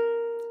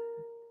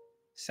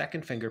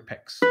 second finger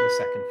picks the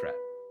second fret.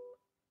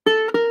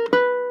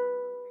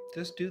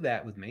 Just do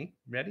that with me.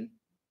 Ready?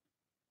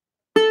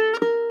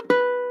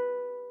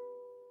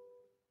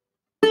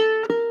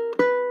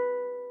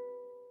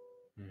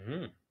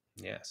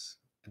 Yes.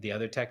 The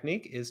other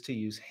technique is to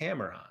use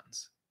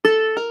hammer-ons.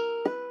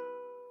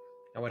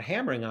 Now, what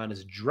hammering on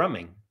is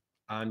drumming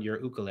on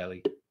your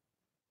ukulele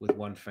with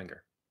one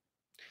finger.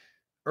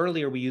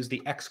 Earlier, we used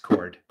the X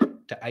chord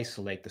to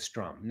isolate the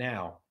strum.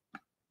 Now,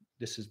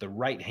 this is the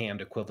right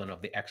hand equivalent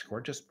of the X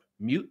chord. Just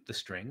mute the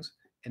strings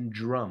and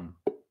drum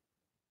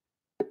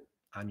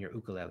on your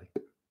ukulele.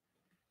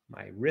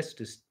 My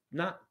wrist is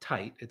not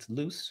tight, it's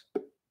loose.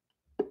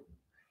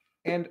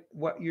 And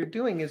what you're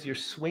doing is you're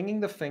swinging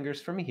the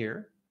fingers from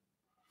here.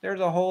 There's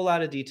a whole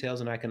lot of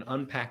details, and I can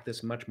unpack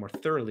this much more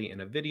thoroughly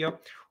in a video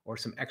or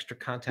some extra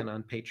content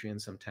on Patreon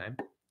sometime.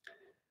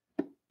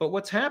 But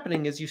what's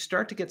happening is you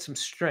start to get some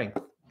strength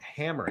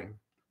hammering.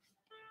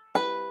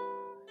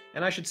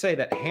 And I should say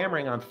that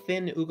hammering on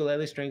thin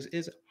ukulele strings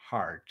is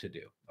hard to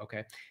do,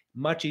 okay?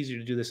 Much easier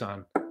to do this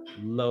on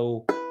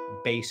low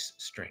bass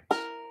strings.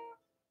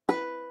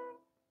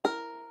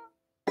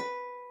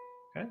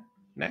 Okay,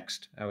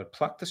 next, I would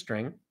pluck the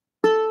string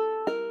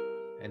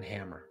and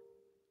hammer.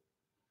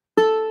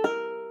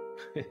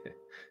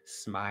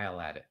 Smile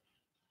at it.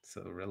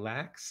 So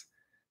relax.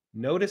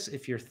 Notice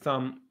if your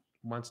thumb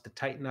wants to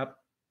tighten up.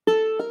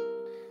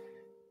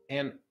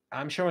 And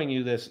I'm showing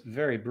you this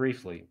very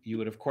briefly. You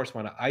would, of course,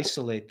 want to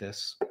isolate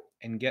this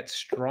and get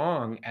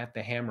strong at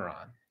the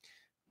hammer-on.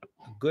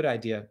 A good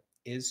idea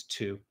is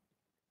to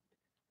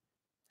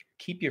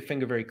keep your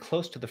finger very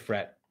close to the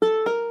fret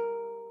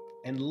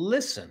and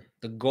listen.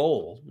 The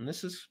goal, and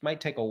might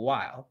take a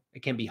while.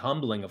 It can be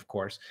humbling, of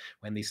course,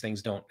 when these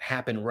things don't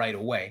happen right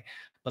away.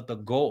 But the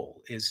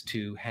goal is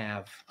to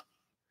have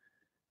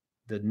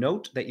the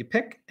note that you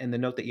pick and the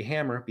note that you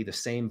hammer be the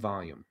same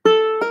volume. All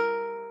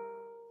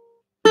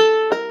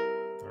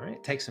right,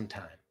 take some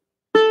time.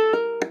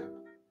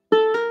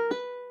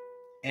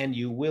 And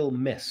you will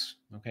miss,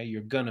 okay?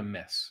 You're gonna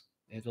miss.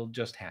 It'll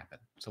just happen.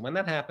 So when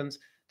that happens,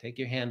 take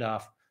your hand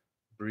off,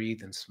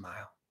 breathe, and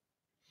smile.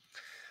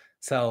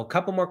 So a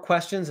couple more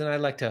questions, and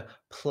I'd like to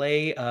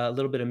play a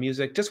little bit of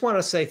music. Just want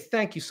to say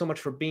thank you so much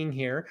for being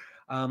here.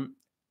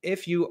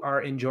 If you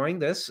are enjoying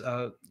this,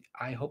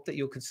 I hope that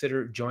you'll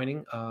consider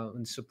joining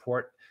in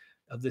support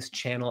of this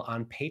channel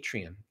on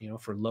Patreon.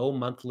 For low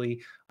monthly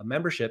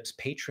memberships,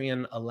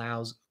 Patreon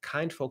allows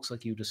kind folks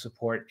like you to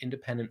support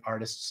independent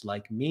artists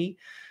like me.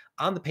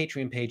 On the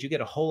Patreon page, you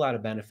get a whole lot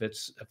of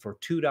benefits. For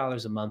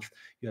 $2 a month,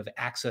 you have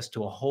access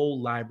to a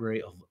whole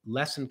library of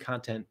lesson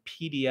content,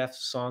 PDFs,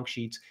 song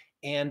sheets,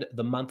 and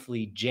the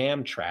monthly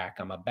jam track.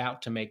 I'm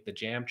about to make the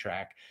jam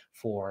track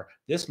for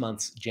this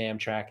month's jam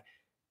track,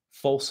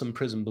 Folsom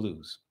Prison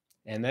Blues.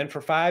 And then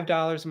for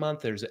 $5 a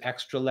month, there's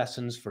extra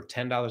lessons. For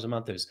 $10 a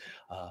month, there's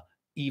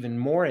even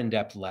more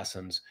in-depth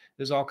lessons.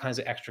 There's all kinds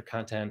of extra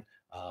content,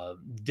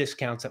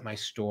 discounts at my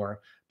store.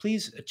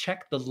 Please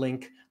check the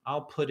link.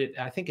 I'll put it,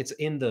 I think it's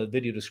in the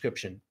video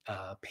description,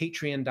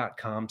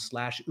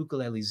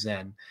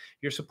 patreon.com/ukulelezen.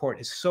 Your support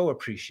is so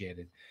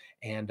appreciated.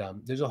 And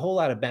there's a whole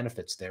lot of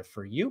benefits there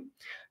for you.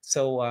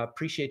 So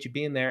appreciate you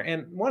being there.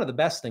 And one of the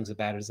best things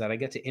about it is that I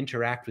get to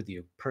interact with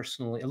you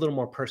personally, a little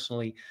more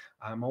personally.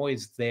 I'm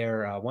always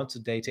there once a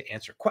day to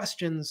answer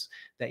questions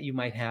that you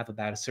might have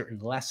about a certain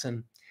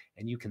lesson.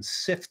 And you can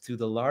sift through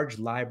the large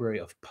library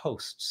of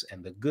posts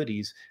and the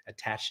goodies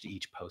attached to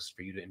each post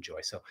for you to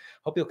enjoy. So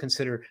hope you'll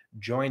consider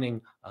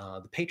joining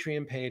the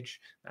Patreon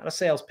page. Not a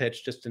sales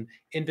pitch, just an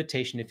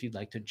invitation if you'd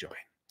like to join.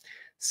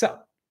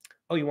 So,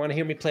 you want to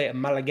hear me play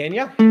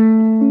Malagueña?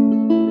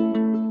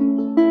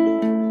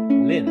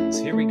 Linz,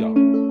 here we go.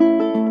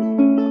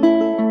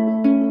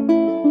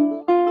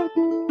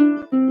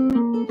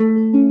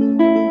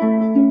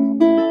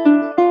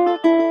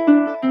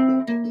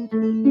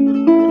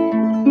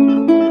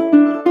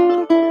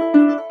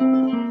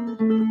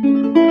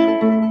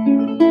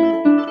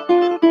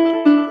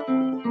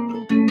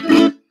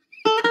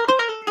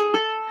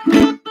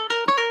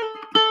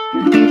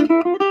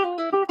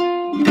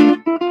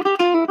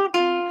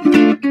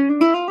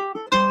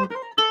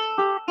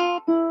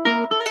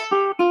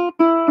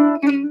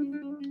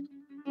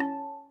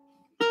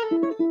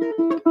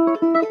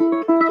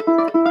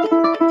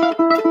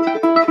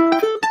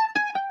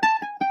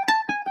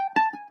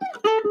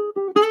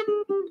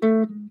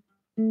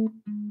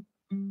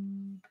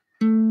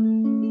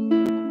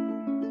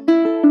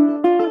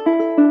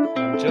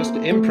 I'm just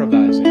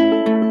improvising.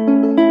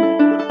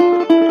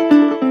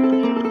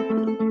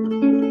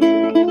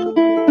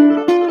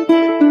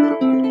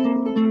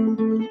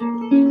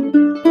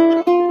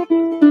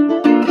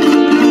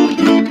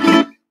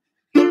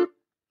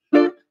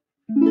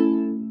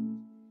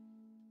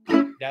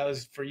 That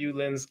was for you,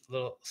 Lynn's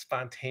little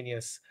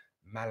spontaneous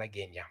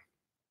Malagueña.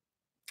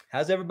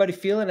 How's everybody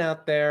feeling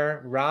out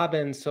there?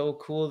 Robin, so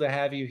cool to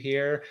have you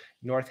here,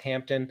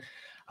 Northampton.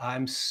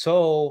 I'm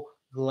so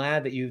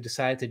glad that you've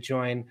decided to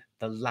join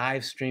the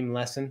live stream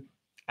lesson.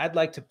 I'd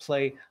like to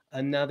play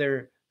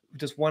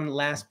just one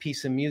last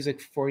piece of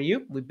music for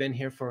you. We've been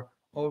here for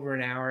over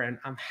an hour and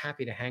I'm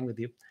happy to hang with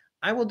you.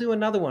 I will do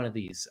another one of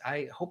these.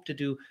 I hope to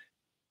do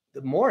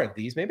more of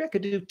these. Maybe I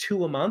could do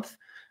 2 a month.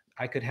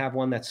 I could have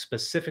one that's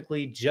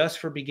specifically just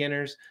for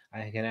beginners.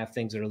 I can have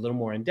things that are a little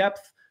more in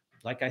depth.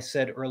 Like I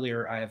said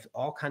earlier, I have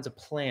all kinds of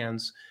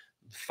plans,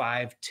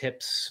 5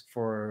 tips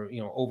for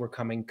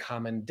overcoming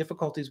common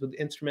difficulties with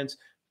instruments.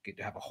 We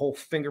could have a whole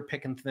finger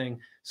picking thing.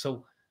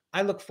 So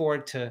I look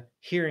forward to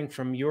hearing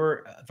from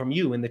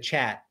you in the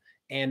chat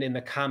and in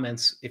the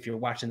comments if you're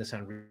watching this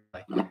on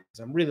replay. Because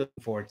I'm really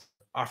looking forward to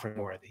offering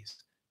more of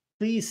these.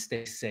 Please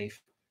stay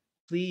safe.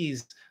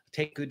 Please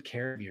take good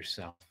care of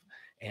yourself.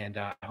 And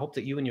I hope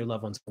that you and your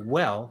loved ones are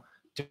well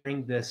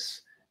during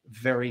this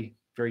very,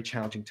 very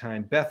challenging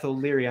time. Beth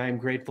O'Leary, I am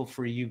grateful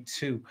for you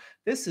too.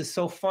 This is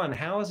so fun.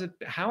 How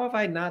have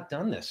I not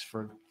done this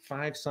for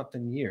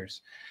 5-something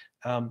years?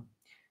 I'm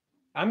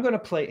going to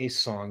play a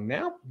song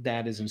now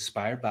that is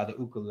inspired by the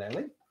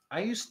ukulele.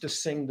 I used to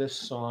sing this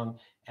song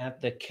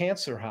at the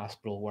cancer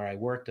hospital where I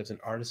worked as an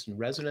artist in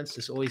residence.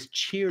 This always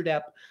cheered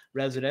up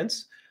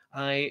residents.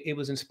 It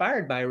was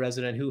inspired by a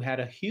resident who had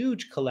a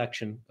huge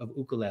collection of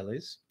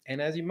ukuleles. And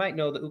as you might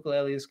know, the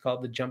ukulele is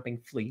called the jumping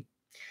flea.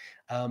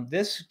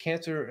 This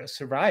cancer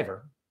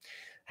survivor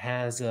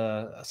has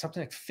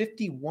something like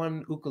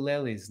 51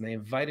 ukuleles, and they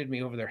invited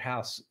me over their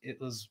house. It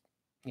was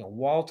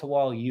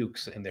wall-to-wall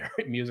ukes in their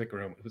music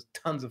room. It was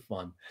tons of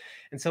fun.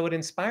 And so it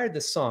inspired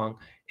the song.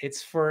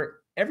 It's for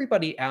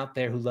everybody out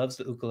there who loves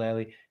the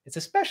ukulele. It's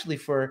especially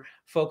for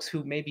folks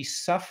who may be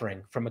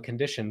suffering from a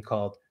condition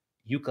called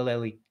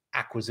ukulele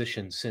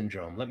acquisition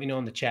syndrome. Let me know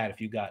in the chat if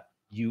you got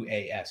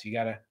UAS. You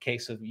got a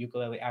case of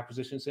ukulele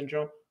acquisition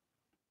syndrome?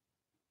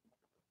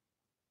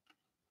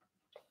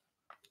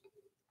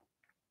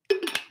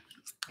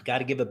 Got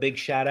to give a big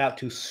shout out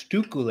to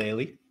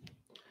Stukulele.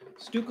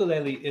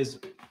 Stukulele is,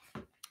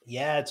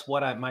 it's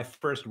what my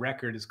first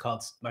record is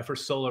called. My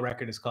first solo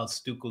record is called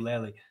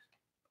Stukulele.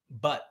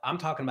 But I'm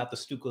talking about the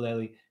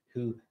Stukulele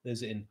who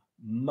lives in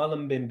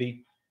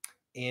Mullumbimby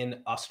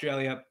in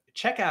Australia.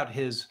 Check out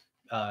his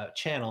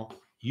channel,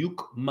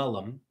 Uke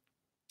Mullum,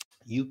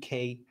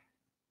 UK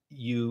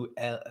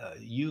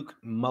Uke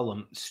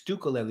Mullum,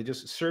 Stukulele.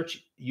 Just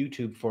search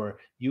YouTube for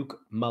Uke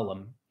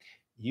Mullum.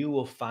 You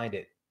will find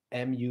it.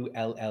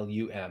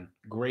 Mullum.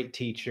 Great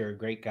teacher,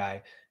 great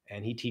guy.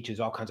 And he teaches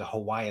all kinds of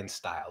Hawaiian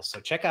styles.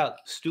 So check out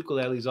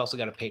Stukulele. He's also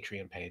got a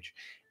Patreon page.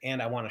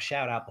 And I want to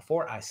shout out,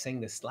 before I sing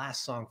this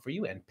last song for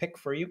you and pick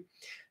for you,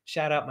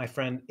 shout out my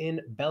friend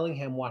in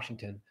Bellingham,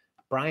 Washington,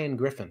 Brian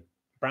Griffin.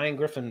 Brian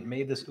Griffin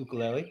made this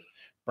ukulele.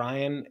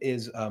 Brian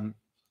is an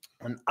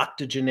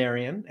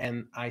octogenarian,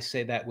 and I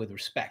say that with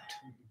respect.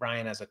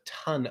 Brian has a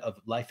ton of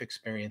life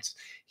experience.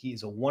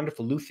 He's a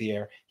wonderful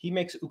luthier. He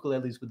makes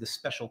ukuleles with the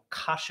special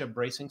kasha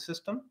bracing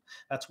system.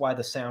 That's why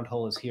the sound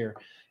hole is here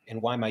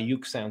and why my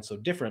uke sounds so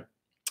different.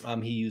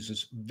 He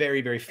uses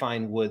very, very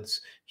fine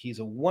woods. He's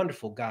a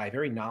wonderful guy,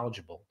 very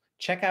knowledgeable.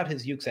 Check out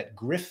his ukes at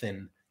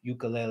Griffin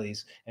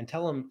Ukuleles and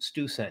tell him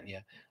Stu sent you.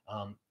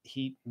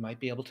 He might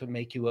be able to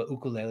make you a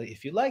ukulele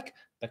if you like.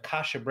 The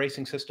kasha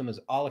bracing system is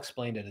all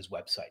explained at his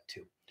website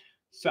too.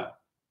 So,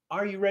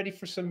 are you ready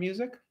for some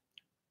music?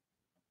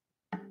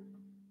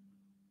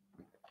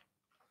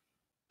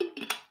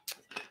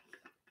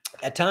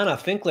 Atana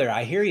Finkler,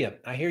 I hear you.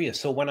 I hear you.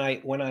 So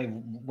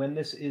when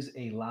this is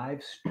a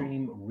live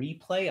stream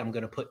replay, I'm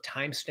going to put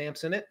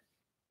timestamps in it.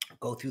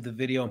 Go through the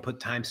video and put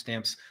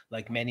timestamps,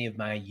 like many of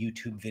my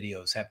YouTube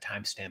videos have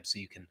timestamps so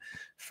you can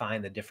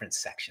find the different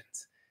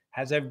sections.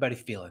 How's everybody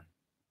feeling?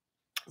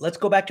 Let's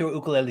go back to our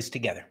ukuleles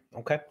together,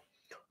 okay?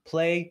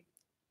 Play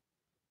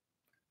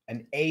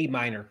an A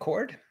minor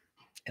chord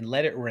and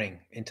let it ring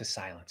into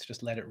silence.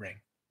 Just let it ring.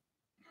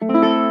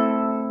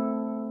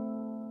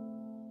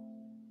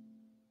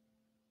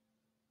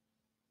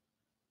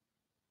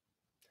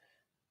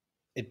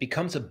 It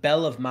becomes a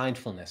bell of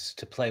mindfulness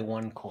to play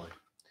one chord.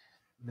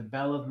 The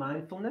bell of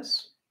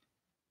mindfulness,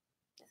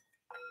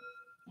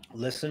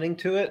 listening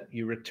to it,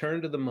 you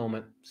return to the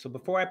moment. So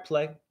before I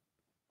play,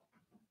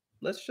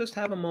 let's just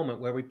have a moment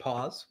where we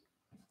pause.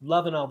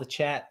 Loving all the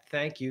chat.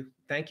 Thank you.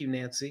 Thank you,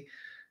 Nancy,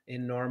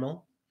 in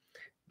Normal.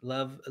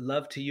 Love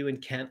to you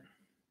and Kent.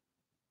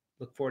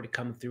 Look forward to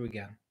coming through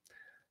again.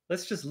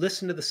 Let's just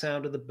listen to the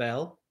sound of the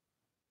bell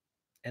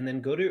and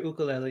then go to your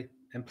ukulele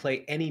and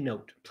play any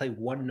note. Play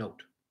one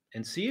note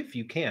and see if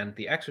you can.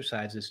 The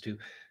exercise is to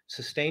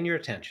sustain your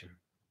attention.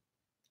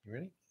 You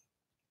ready?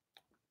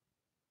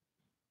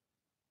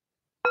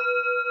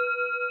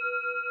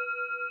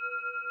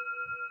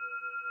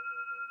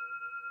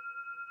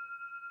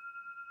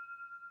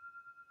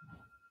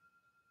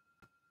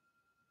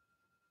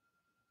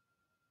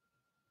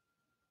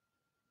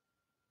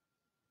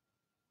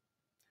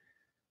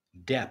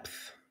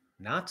 Depth,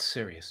 not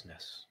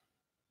seriousness.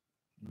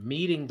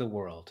 meeting the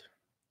world,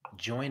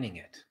 joining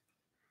it.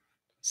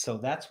 So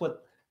that's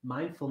what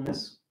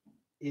mindfulness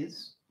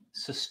is.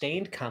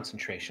 Sustained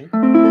concentration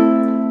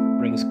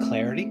brings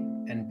clarity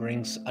and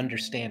brings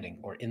understanding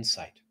or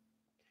insight.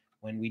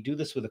 When we do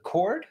this with a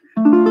chord,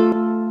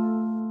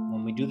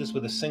 when we do this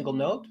with a single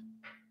note,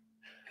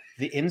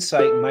 the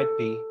insight might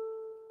be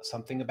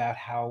something about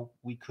how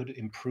we could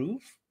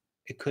improve.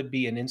 It could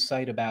be an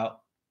insight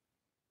about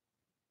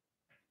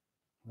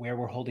where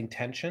we're holding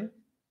tension.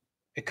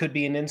 It could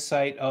be an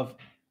insight of,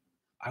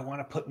 I want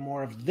to put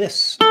more of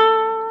this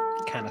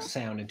kind of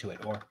sound into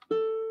it, or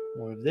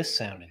more of this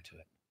sound into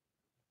it.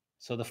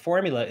 So the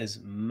formula is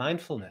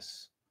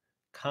mindfulness,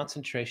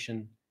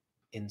 concentration,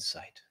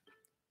 insight.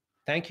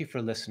 Thank you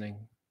for listening.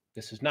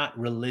 This is not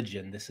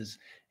religion. This is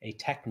a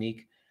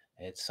technique.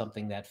 It's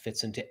something that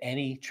fits into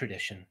any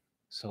tradition.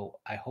 So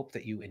I hope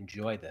that you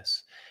enjoy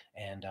this,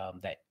 and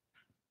that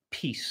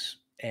peace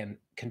and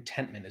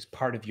contentment is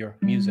part of your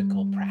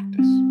musical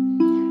practice.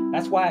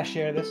 That's why I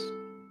share this,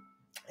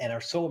 and I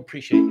so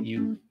appreciate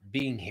you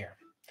being here.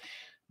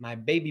 My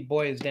baby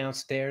boy is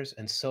downstairs,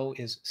 and so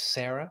is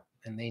Sarah,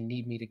 and they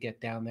need me to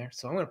get down there.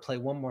 So I'm going to play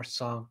one more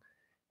song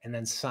and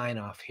then sign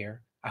off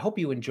here. I hope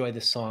you enjoy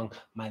this song,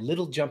 My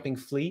Little Jumping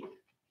Flea.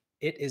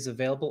 It is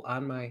available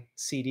on my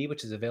CD,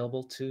 which is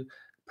available to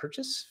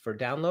purchase for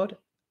download,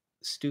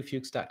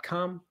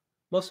 stufuchs.com.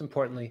 Most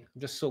importantly,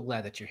 I'm just so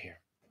glad that you're here.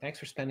 Thanks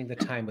for spending the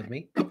time with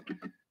me.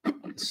 A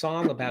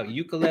song about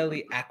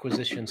ukulele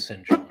acquisition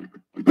syndrome.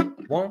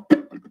 1,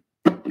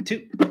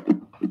 2,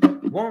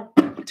 1,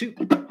 2,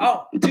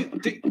 oh, 2,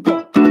 3,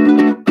 4.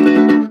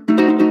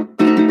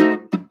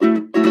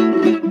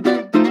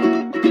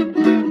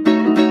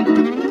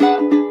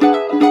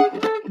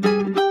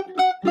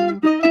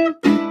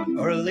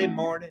 Early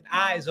morning,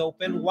 eyes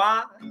open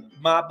wide.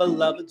 My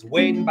beloved's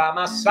waiting by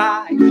my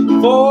side.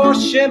 4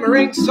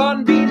 shimmering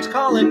sunbeams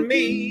calling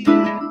me.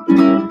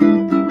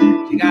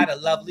 She got a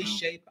lovely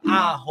shape,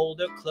 I hold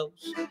her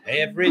close.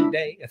 Every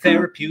day, a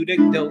therapeutic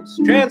dose.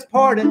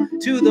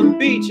 Transported to the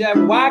beach at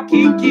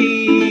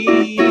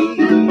Waikiki.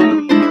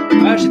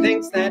 Well, she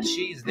thinks that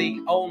she's the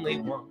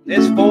only one.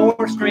 This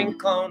 4-string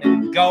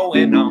cloning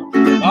going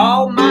on.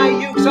 All my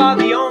ukes are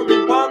the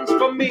only ones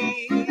for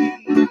me.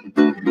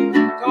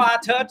 So I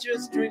touch her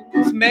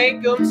strings,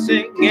 make them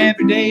sing.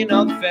 Every day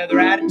another feather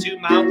added to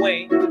my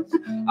wings.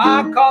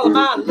 I call her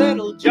my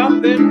little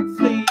jumping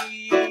flea.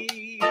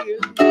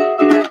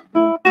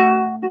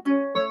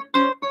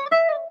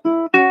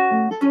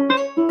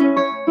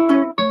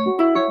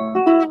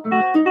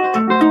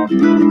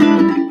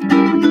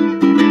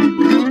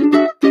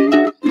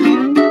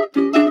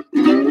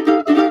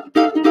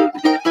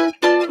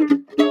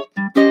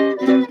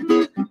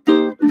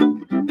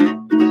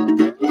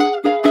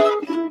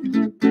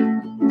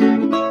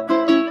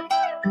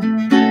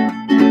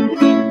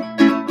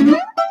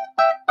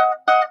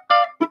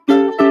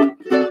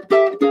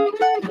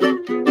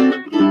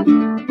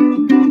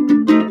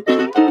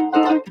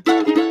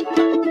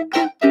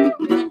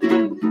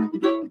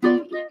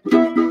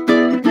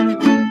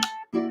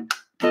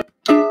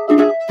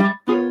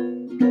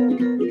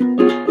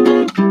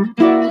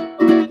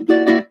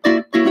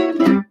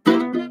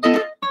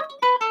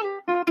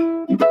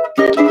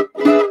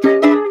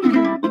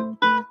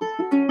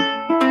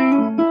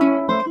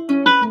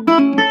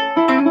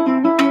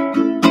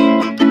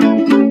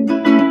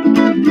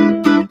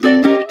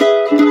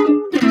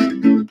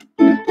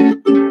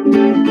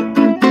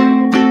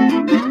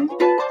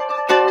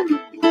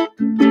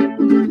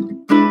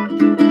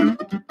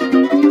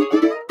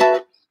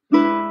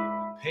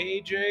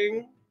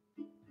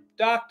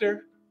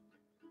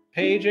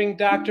 Paging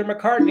Dr.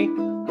 McCartney.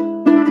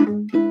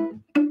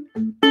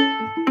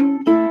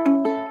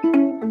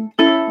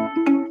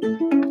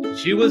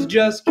 She was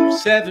just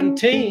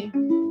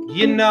 17,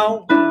 you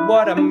know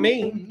what I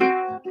mean.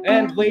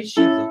 And the way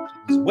she looked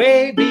was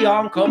way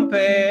beyond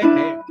compare.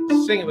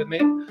 Sing it with me.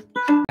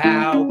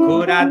 How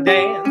could I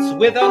dance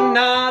with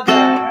another?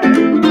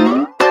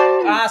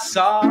 I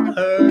saw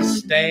her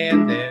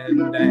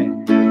standing there.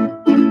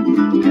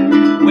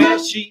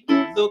 When she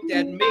looked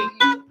at me,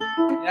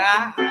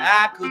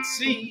 I could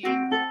see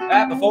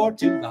that before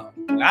too long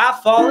I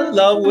fall in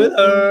love with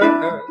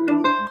her.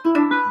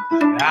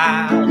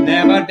 I'll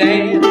never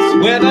dance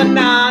with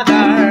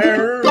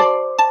another.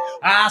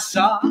 I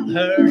saw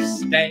her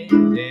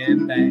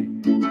standing there.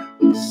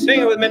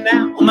 Sing it with me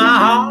now. My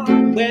heart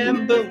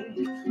went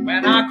boom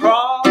when I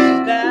crossed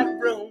that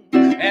room,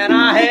 and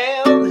I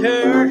held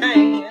her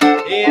hand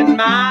in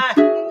my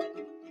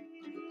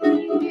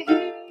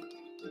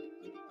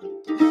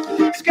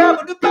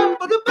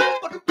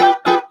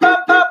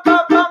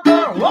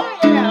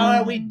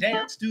we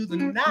danced through the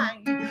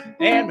night,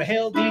 and we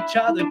held each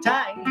other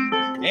tight,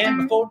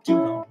 and before too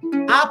long,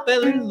 I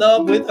fell in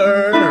love with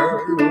her.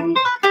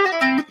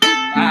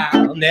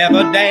 I'll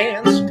never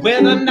dance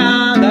with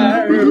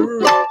another.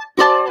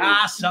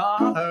 I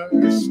saw her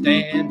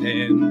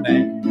standing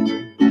there.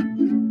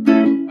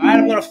 All right,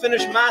 I'm going to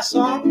finish my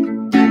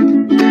song.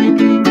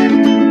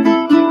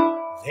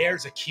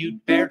 There's a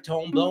cute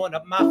baritone blowing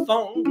up my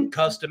phone.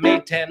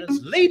 Custom-made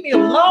tenors, leave me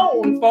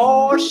alone.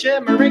 Four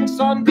shimmering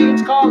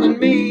sunbeams calling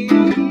me.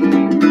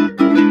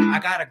 I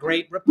got a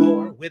great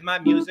rapport with my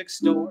music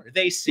store.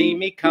 They see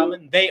me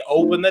coming, they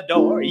open the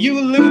door. You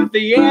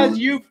luthiers,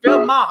 you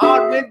fill my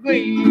heart with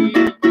glee.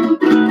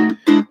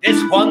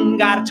 This one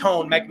got a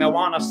tone, make me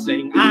wanna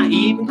sing. I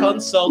even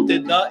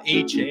consulted the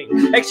I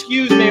Ching.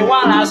 Excuse me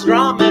while I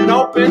strum an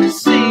open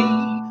C.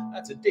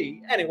 That's a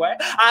D. Anyway,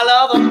 I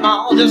love them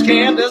all, just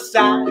can't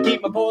decide.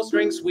 Keep my four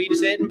string sweetie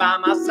sitting by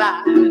my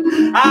side.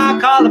 I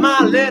call her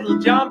my little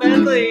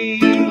jumping flea.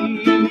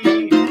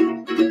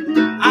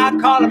 I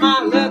call her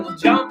my little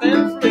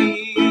jumping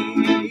flea.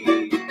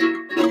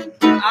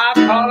 I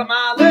call her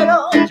my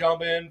little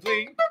jumping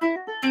flea.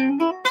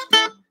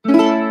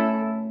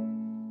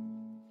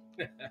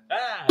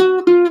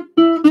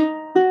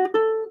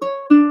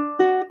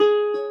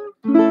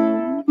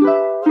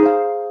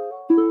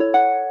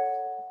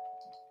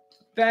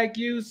 Thank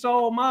you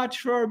so much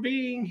for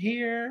being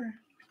here.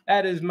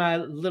 That is my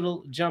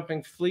little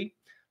jumping flea,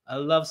 a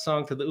love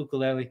song to the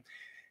ukulele,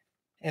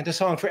 and a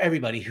song for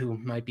everybody who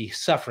might be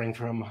suffering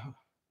from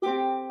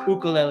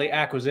ukulele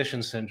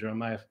acquisition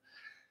syndrome. I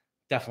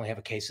definitely have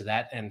a case of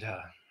that, and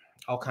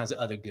all kinds of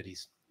other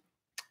goodies.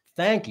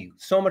 Thank you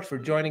so much for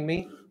joining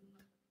me.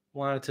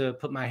 Wanted to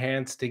put my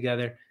hands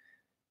together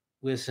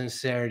with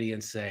sincerity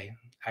and say,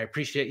 I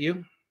appreciate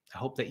you. I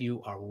hope that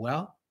you are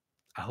well.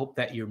 I hope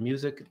that your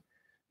music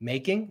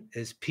making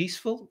is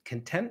peaceful,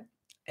 content,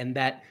 and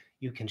that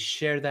you can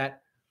share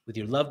that with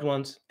your loved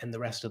ones and the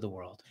rest of the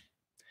world.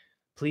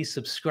 Please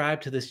subscribe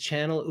to this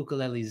channel,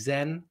 Ukulele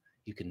Zen.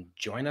 You can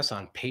join us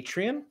on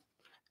Patreon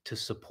to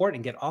support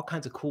and get all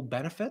kinds of cool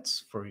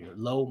benefits for your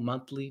low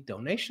monthly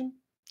donation.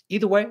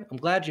 Either way, I'm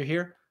glad you're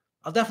here.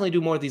 I'll definitely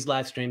do more of these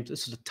live streams.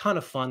 This is a ton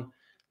of fun.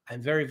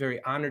 I'm very,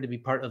 very honored to be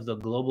part of the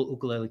global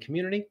ukulele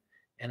community,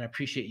 and I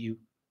appreciate you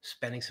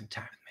spending some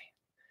time with me.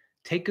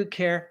 Take good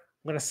care.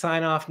 I'm going to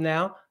sign off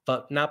now,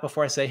 but not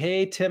before I say,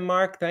 hey, Tim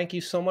Mark, thank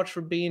you so much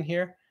for being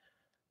here.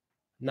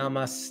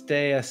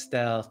 Namaste,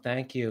 Estelle.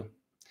 Thank you.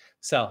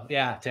 So,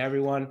 yeah, to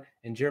everyone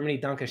in Germany,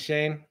 danke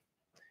schön.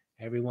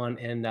 Everyone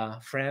in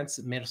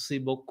France, merci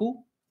beaucoup.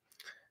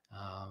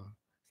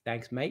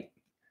 Thanks, mate.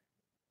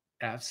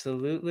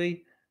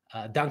 Absolutely.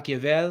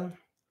 Dankjewel.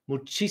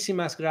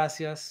 Muchísimas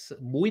gracias.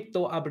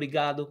 Muito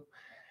obrigado.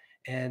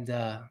 And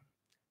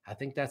I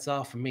think that's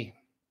all for me.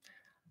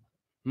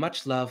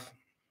 Much love.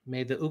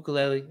 May the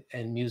ukulele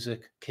and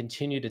music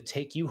continue to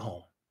take you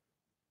home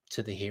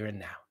to the here and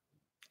now.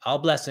 All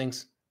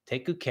blessings.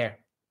 Take good care.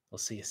 We'll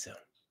see you soon.